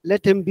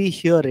 let him be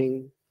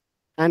hearing.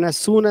 And as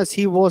soon as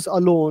he was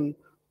alone,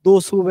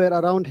 those who were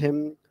around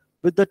him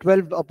with the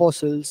 12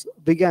 apostles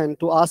began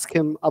to ask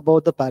him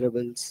about the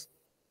parables.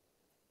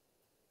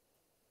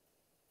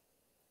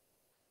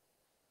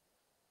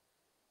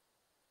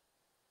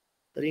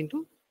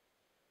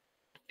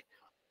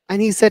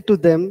 And he said to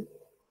them,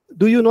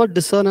 do you not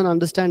discern and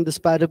understand this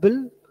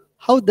parable?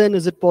 How then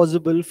is it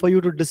possible for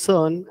you to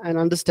discern and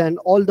understand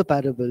all the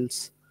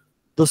parables?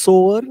 The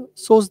sower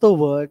sows the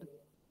word.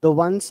 The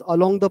ones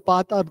along the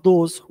path are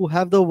those who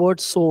have the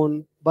word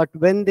sown, but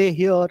when they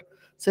hear,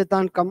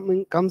 Satan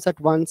comes at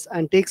once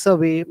and takes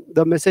away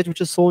the message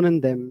which is sown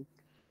in them.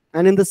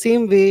 And in the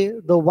same way,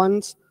 the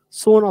ones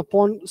sown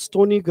upon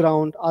stony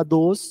ground are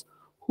those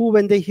who,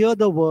 when they hear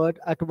the word,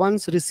 at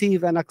once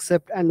receive and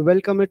accept and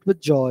welcome it with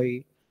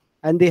joy.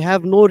 And they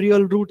have no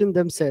real root in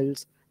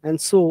themselves, and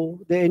so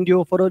they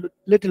endure for a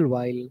little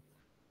while.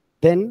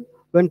 Then,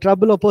 when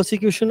trouble or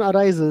persecution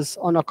arises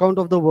on account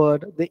of the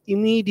word, they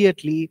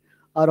immediately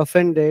are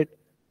offended,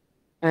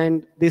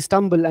 and they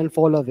stumble and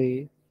fall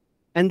away.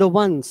 And the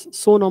ones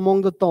sown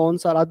among the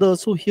thorns are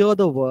others who hear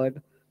the word.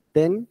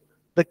 Then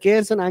the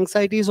cares and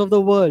anxieties of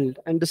the world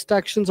and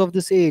distractions of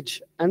this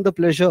age, and the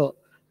pleasure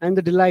and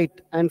the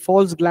delight and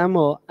false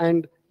glamour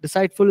and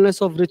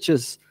deceitfulness of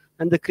riches,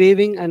 and the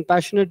craving and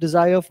passionate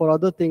desire for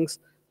other things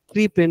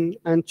creep in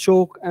and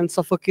choke and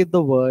suffocate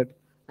the word,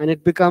 and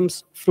it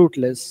becomes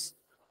fruitless.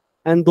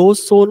 And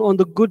those sown on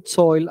the good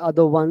soil are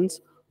the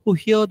ones who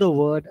hear the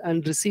word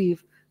and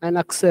receive and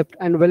accept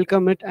and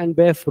welcome it and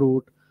bear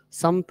fruit,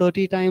 some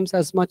 30 times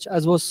as much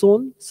as was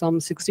sown, some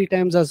 60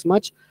 times as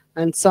much,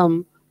 and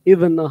some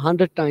even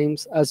 100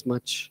 times as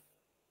much.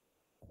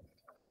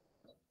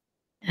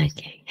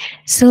 Okay.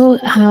 So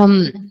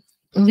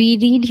we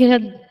read here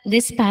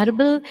this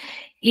parable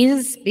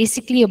is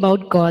basically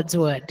about God's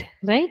word,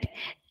 right?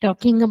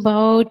 Talking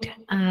about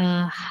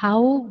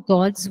how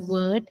God's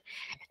word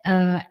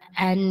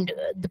and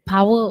the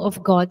power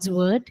of God's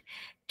word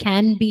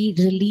can be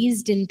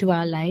released into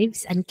our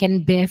lives and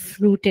can bear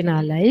fruit in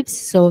our lives.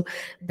 So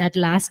that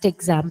last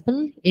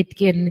example, it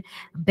can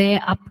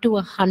bear up to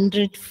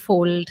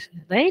 100-fold,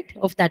 right?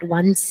 Of that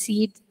one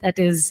seed that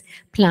is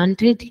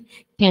planted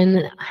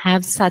can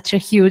have such a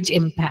huge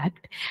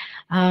impact.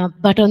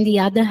 But on the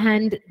other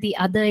hand, the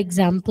other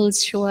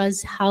examples show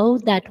us how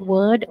that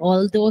word,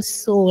 although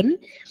sown,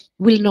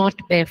 will not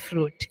bear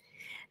fruit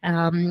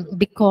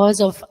because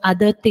of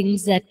other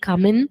things that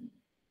come in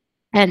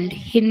and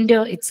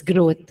hinder its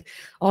growth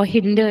or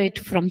hinder it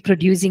from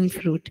producing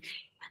fruit.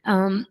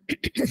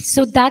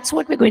 So that's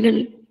what we're going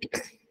to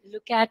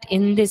look at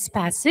in this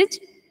passage.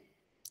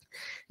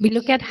 We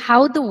look at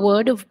how the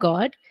word of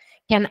God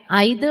can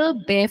either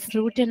bear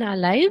fruit in our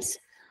lives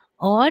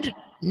or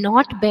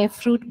not bear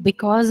fruit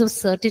because of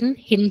certain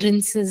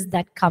hindrances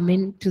that come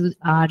into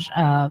our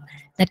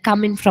that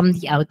come in from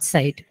the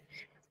outside.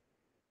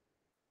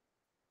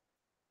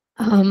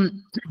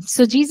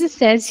 So Jesus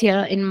says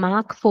here in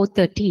Mark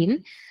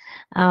 4:13,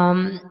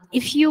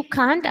 if you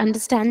can't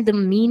understand the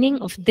meaning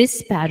of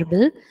this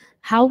parable,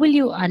 how will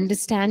you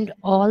understand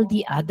all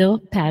the other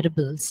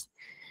parables?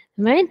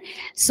 Right?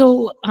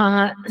 So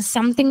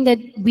something that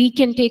we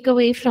can take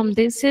away from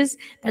this is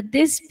that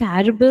this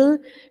parable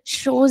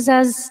shows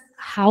us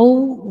how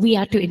we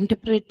are to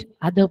interpret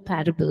other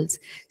parables.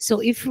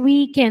 So if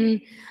we can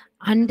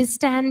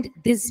understand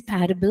this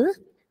parable,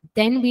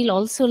 then we'll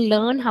also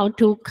learn how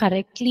to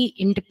correctly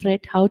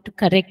interpret, how to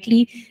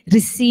correctly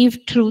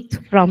receive truth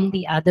from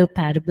the other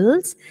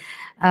parables.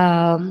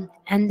 And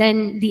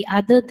then the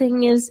other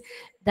thing is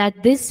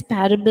that this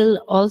parable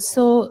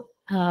also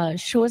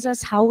shows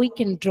us how we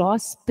can draw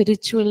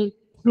spiritual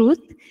truth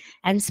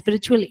and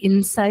spiritual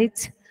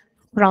insights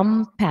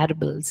from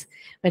parables.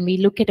 When we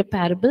look at a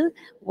parable,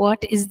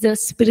 what is the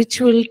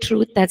spiritual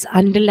truth that's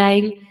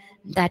underlying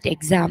that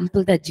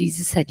example that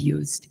Jesus had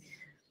used?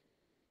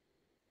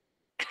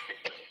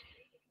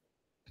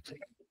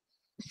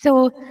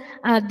 So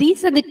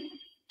these are the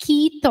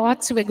key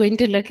thoughts we're going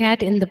to look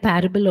at in the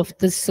parable of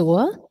the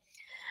sower.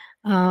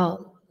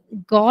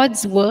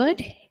 God's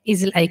word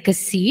is like a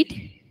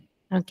seed.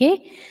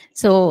 Okay,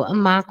 so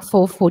Mark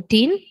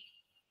 4:14,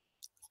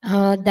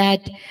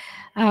 that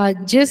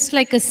just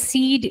like a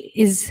seed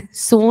is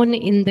sown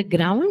in the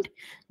ground,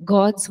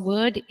 God's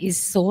word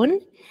is sown.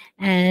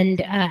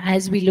 And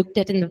as we looked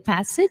at in the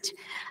passage,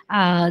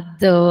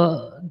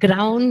 the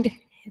ground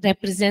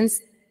represents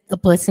a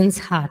person's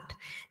heart,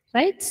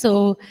 right?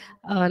 So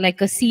like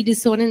a seed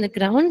is sown in the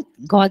ground,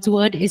 God's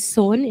word is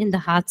sown in the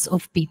hearts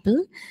of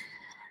people.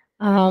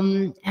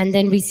 And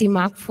then we see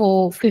Mark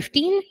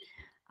 4:15,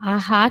 our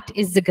heart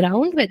is the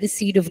ground where the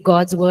seed of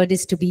God's word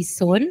is to be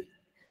sown.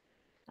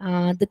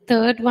 The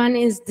third one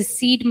is the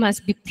seed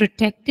must be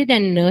protected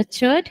and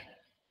nurtured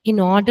in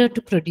order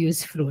to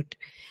produce fruit.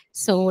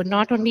 So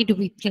not only do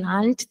we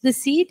plant the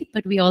seed,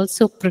 but we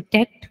also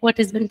protect what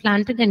has been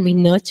planted and we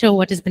nurture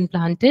what has been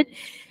planted.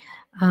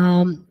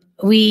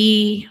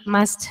 We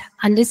must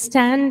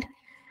understand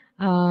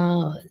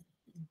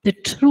the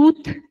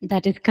truth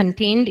that is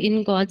contained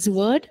in God's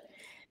word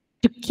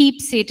to keep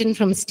Satan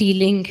from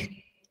stealing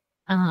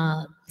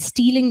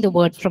the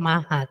word from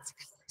our hearts.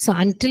 So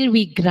until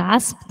we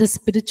grasp the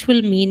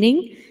spiritual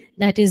meaning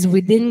that is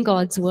within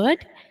God's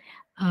word,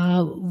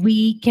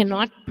 we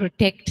cannot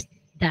protect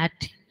that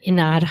in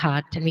our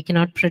heart, and we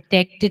cannot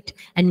protect it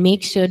and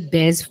make sure it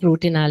bears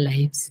fruit in our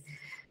lives.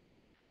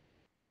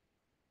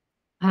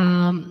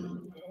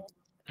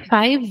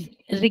 5,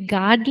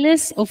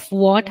 regardless of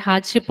what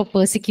hardship or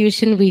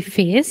persecution we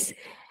face,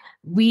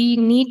 we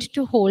need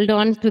to hold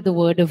on to the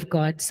word of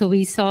God. So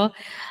we saw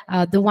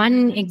the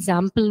one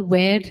example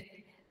where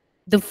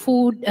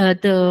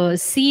the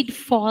seed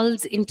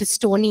falls into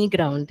stony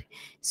ground.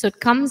 So it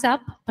comes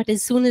up, but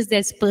as soon as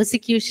there's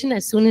persecution,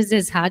 as soon as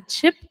there's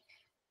hardship,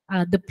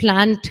 the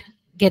plant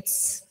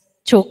gets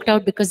choked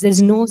out because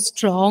there's no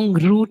strong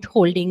root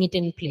holding it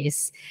in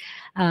place.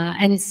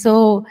 And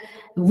so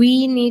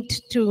we need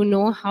to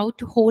know how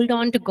to hold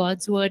on to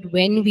God's word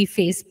when we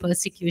face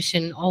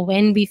persecution or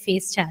when we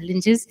face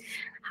challenges.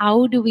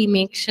 How do we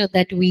make sure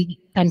that we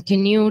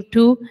continue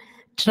to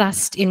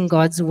trust in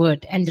God's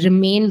word and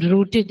remain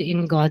rooted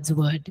in God's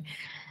word?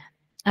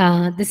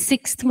 The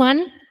 6th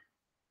one,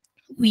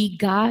 we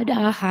guard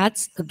our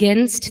hearts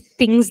against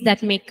things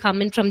that may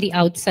come in from the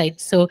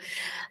outside. So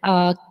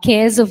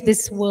cares of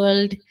this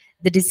world,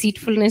 the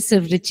deceitfulness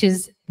of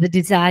riches, the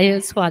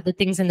desires for other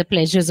things, and the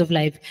pleasures of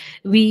life.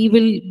 We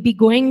will be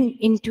going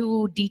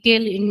into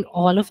detail in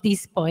all of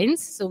these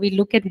points. So we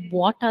look at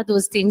what are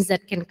those things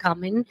that can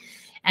come in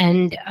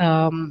and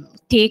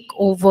take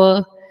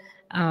over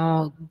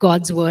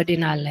God's word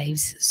in our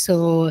lives.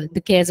 So the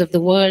cares of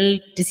the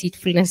world,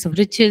 deceitfulness of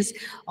riches,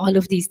 all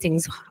of these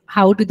things,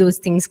 how do those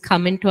things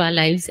come into our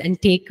lives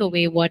and take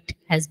away what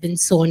has been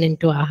sown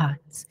into our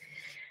hearts?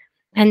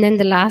 And then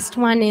the last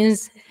one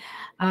is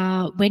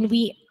when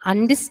we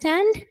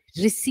understand,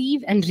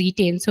 receive, and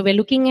retain. So we're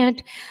looking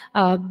at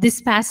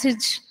this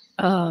passage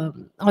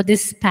or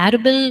this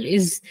parable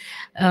is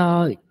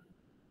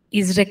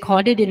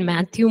recorded in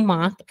Matthew,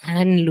 Mark,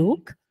 and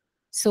Luke.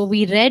 So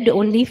we read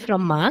only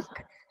from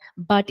Mark,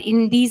 but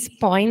in these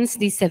points,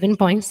 these 7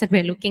 points that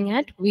we're looking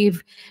at,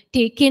 we've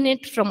taken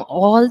it from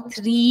all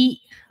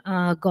three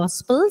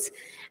Gospels,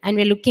 and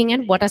we're looking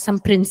at what are some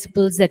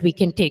principles that we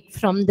can take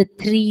from the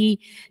three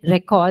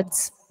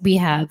records we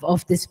have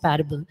of this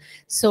parable.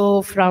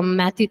 So from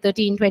Matthew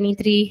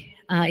 13:23,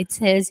 it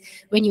says,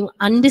 when you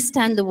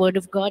understand the word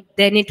of God,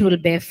 then it will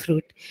bear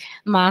fruit.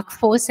 Mark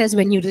 4 says,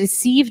 when you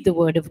receive the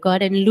word of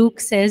God. And Luke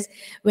says,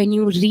 when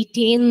you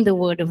retain the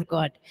word of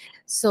God.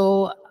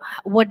 So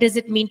what does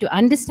it mean to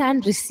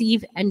understand,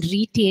 receive, and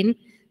retain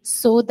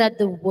so that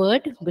the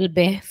word will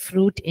bear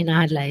fruit in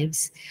our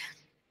lives?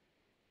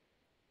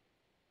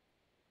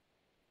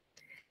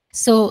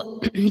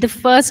 So the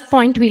first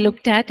point we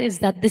looked at is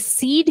that the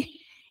seed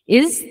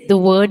is the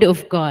word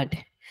of God.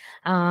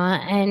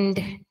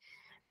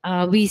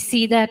 We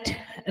see that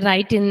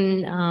right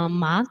in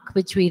Mark,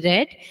 which we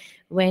read,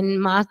 when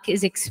Mark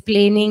is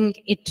explaining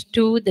it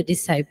to the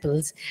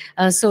disciples.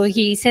 So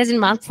he says in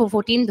Mark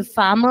 4:14, the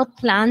farmer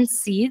plants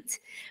seeds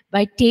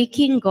by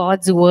taking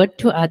God's word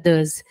to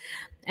others.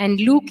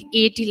 And Luke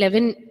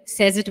 8:11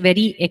 says it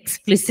very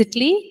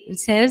explicitly. It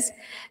says,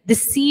 the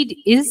seed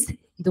is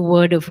the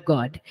word of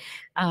God.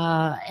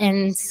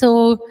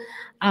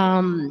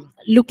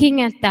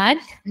 Looking at that,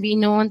 we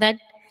know that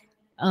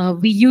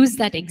we use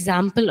that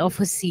example of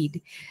a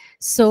seed.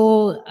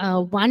 So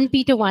 1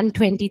 Peter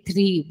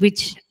 1:23,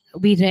 which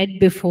we read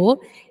before,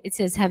 it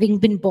says, having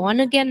been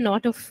born again,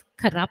 not of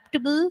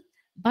corruptible,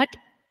 but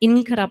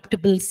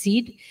incorruptible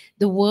seed,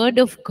 the word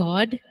of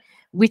God,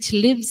 which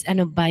lives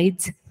and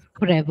abides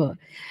forever.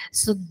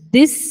 So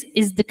this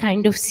is the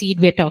kind of seed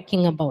we're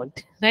talking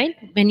about, right?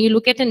 When you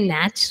look at a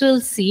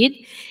natural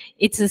seed,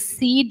 it's a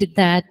seed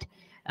that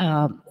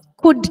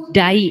could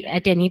die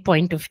at any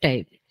point of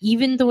time,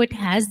 even though it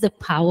has the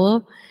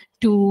power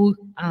to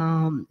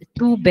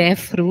bear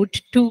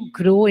fruit, to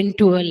grow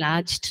into a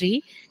large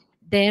tree.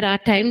 There are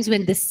times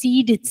when the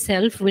seed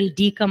itself will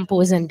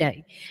decompose and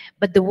die.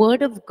 But the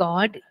word of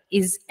God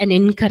is an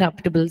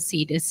incorruptible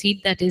seed, a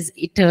seed that is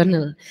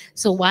eternal.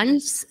 So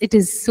once it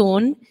is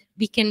sown,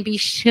 we can be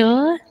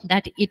sure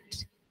that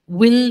it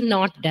will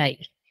not die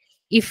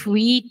if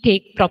we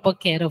take proper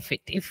care of it,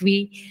 if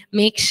we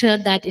make sure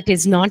that it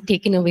is not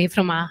taken away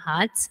from our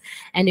hearts,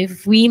 and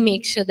if we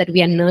make sure that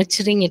we are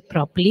nurturing it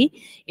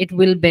properly, it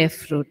will bear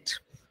fruit.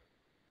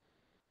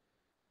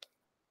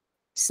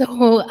 So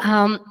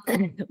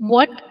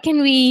what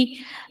can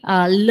we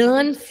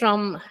learn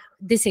from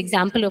this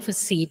example of a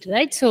seed,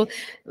 right? So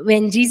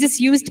when Jesus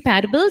used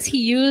parables, he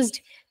used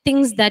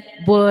things that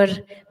were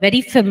very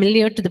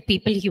familiar to the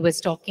people he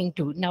was talking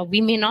to. Now, we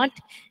may not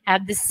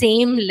have the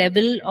same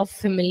level of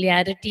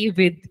familiarity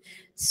with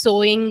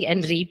sowing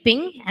and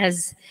reaping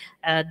as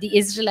the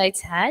Israelites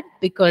had,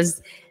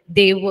 because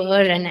they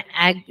were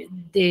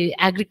the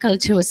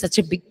agriculture was such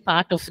a big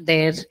part of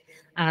their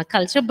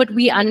culture, but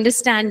we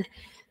understand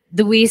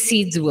the way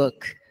seeds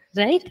work,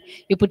 right?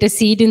 You put a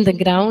seed in the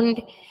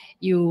ground,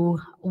 you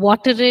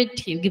water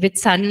it, you give it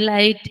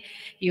sunlight,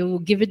 you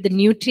give it the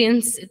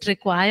nutrients it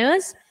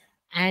requires,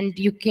 and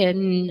you'll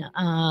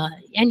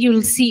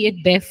see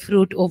it bear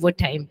fruit over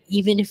time,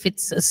 even if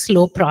it's a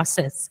slow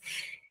process.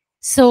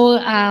 So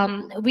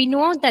we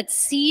know that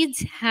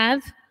seeds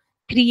have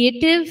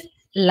creative,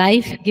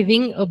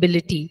 life-giving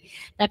ability.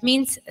 That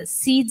means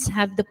seeds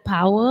have the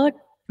power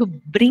to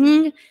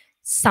bring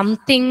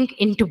something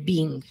into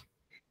being,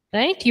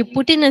 right? You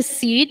put in a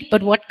seed,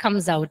 but what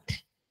comes out?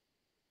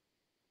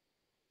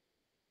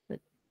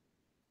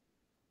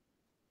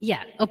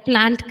 Yeah, a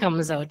plant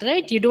comes out,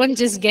 right? You don't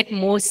just get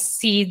more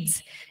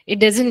seeds. It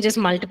doesn't just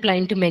multiply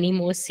into many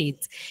more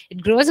seeds.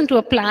 It grows into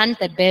a plant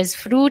that bears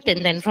fruit,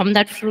 and then from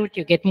that fruit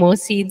you get more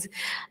seeds.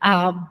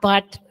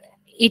 But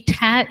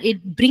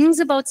it brings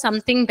about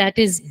something that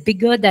is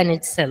bigger than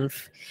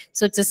itself.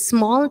 So it's a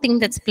small thing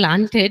that's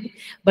planted,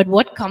 but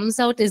what comes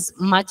out is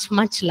much,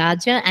 much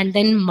larger and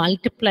then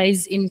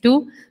multiplies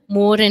into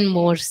more and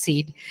more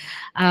seed.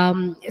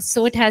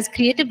 So it has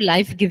creative,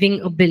 life-giving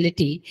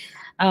ability.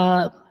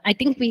 I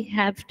think we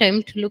have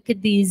time to look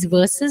at these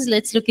verses.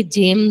 Let's look at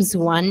James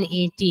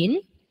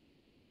 1:18.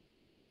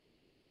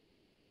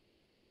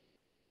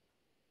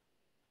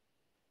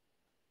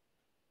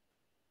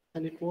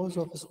 And it was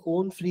of his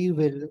own free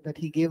will that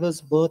he gave us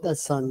birth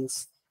as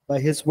sons by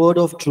his word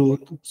of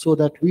truth, so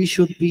that we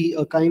should be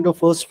a kind of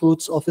first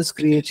fruits of his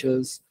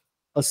creatures.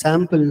 a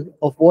sample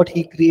of what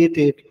he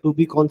created to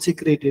be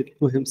consecrated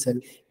to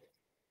himself.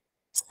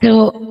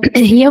 So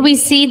here we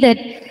see that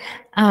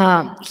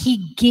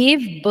he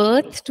gave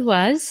birth to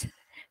us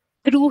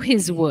through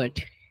his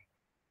word.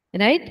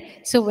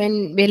 Right? So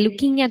when we're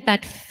looking at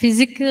that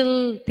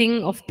physical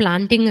thing of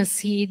planting a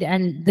seed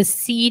and the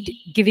seed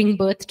giving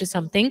birth to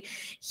something,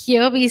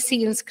 here we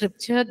see in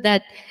scripture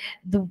that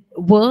the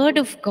word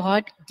of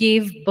God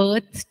gave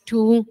birth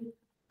to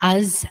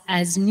us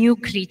as new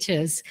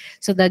creatures.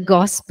 So the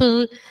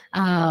gospel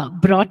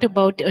brought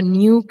about a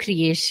new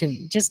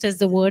creation. Just as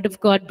the word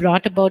of God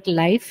brought about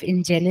life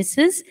in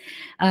Genesis,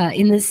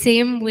 in the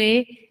same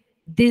way,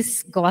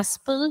 this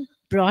gospel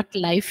brought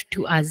life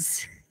to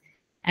us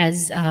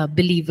as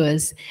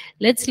believers.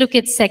 Let's look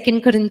at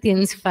 2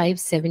 Corinthians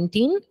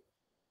 5:17.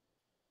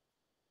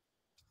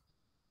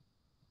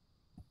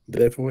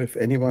 Therefore, if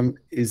anyone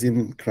is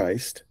in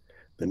Christ,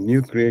 the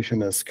new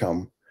creation has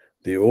come,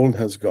 the old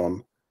has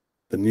gone,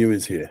 the new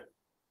is here.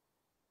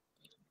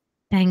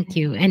 Thank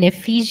you. And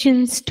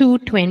Ephesians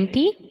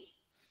 2:20.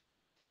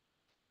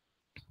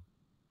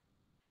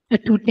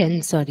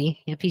 2:10,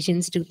 sorry.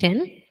 Ephesians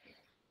 2:10.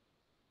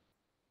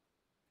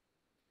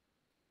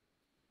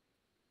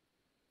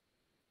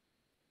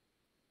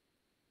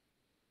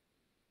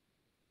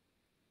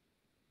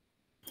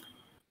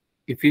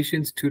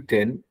 Ephesians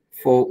 2:10,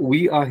 for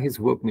we are his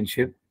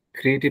workmanship,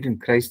 created in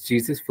Christ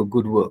Jesus for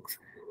good works,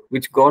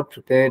 which God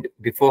prepared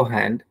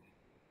beforehand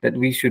that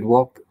we should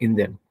walk in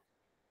them.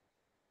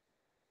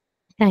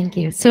 Thank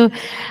you. So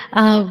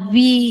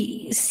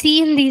we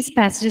see in these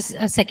passages,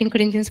 2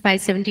 Corinthians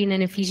 5:17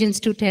 and Ephesians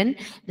 2:10,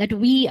 that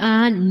we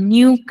are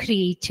new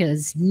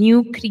creatures,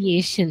 new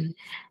creation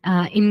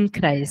in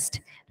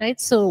Christ.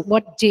 Right? So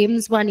what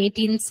James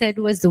 1:18 said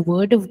was the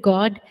word of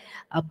God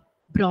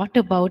brought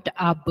about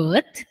our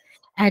birth.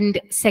 And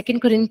 2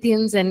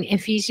 Corinthians and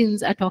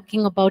Ephesians are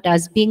talking about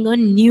us being a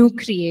new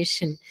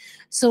creation.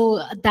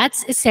 So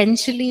that's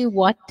essentially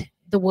what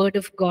the word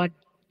of God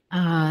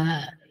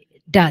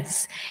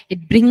does.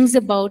 It brings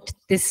about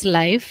this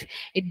life.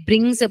 It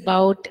brings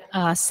about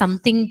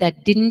something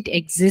that didn't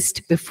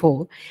exist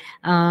before.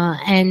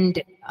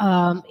 And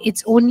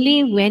it's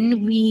only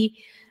when we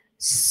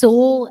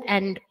sow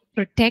and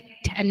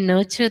protect and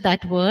nurture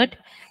that word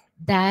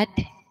that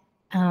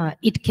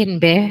it can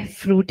bear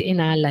fruit in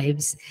our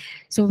lives.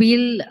 So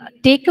we'll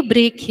take a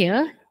break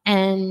here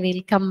and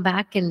we'll come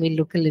back and we'll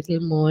look a little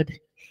more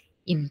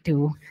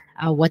into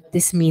what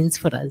this means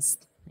for us.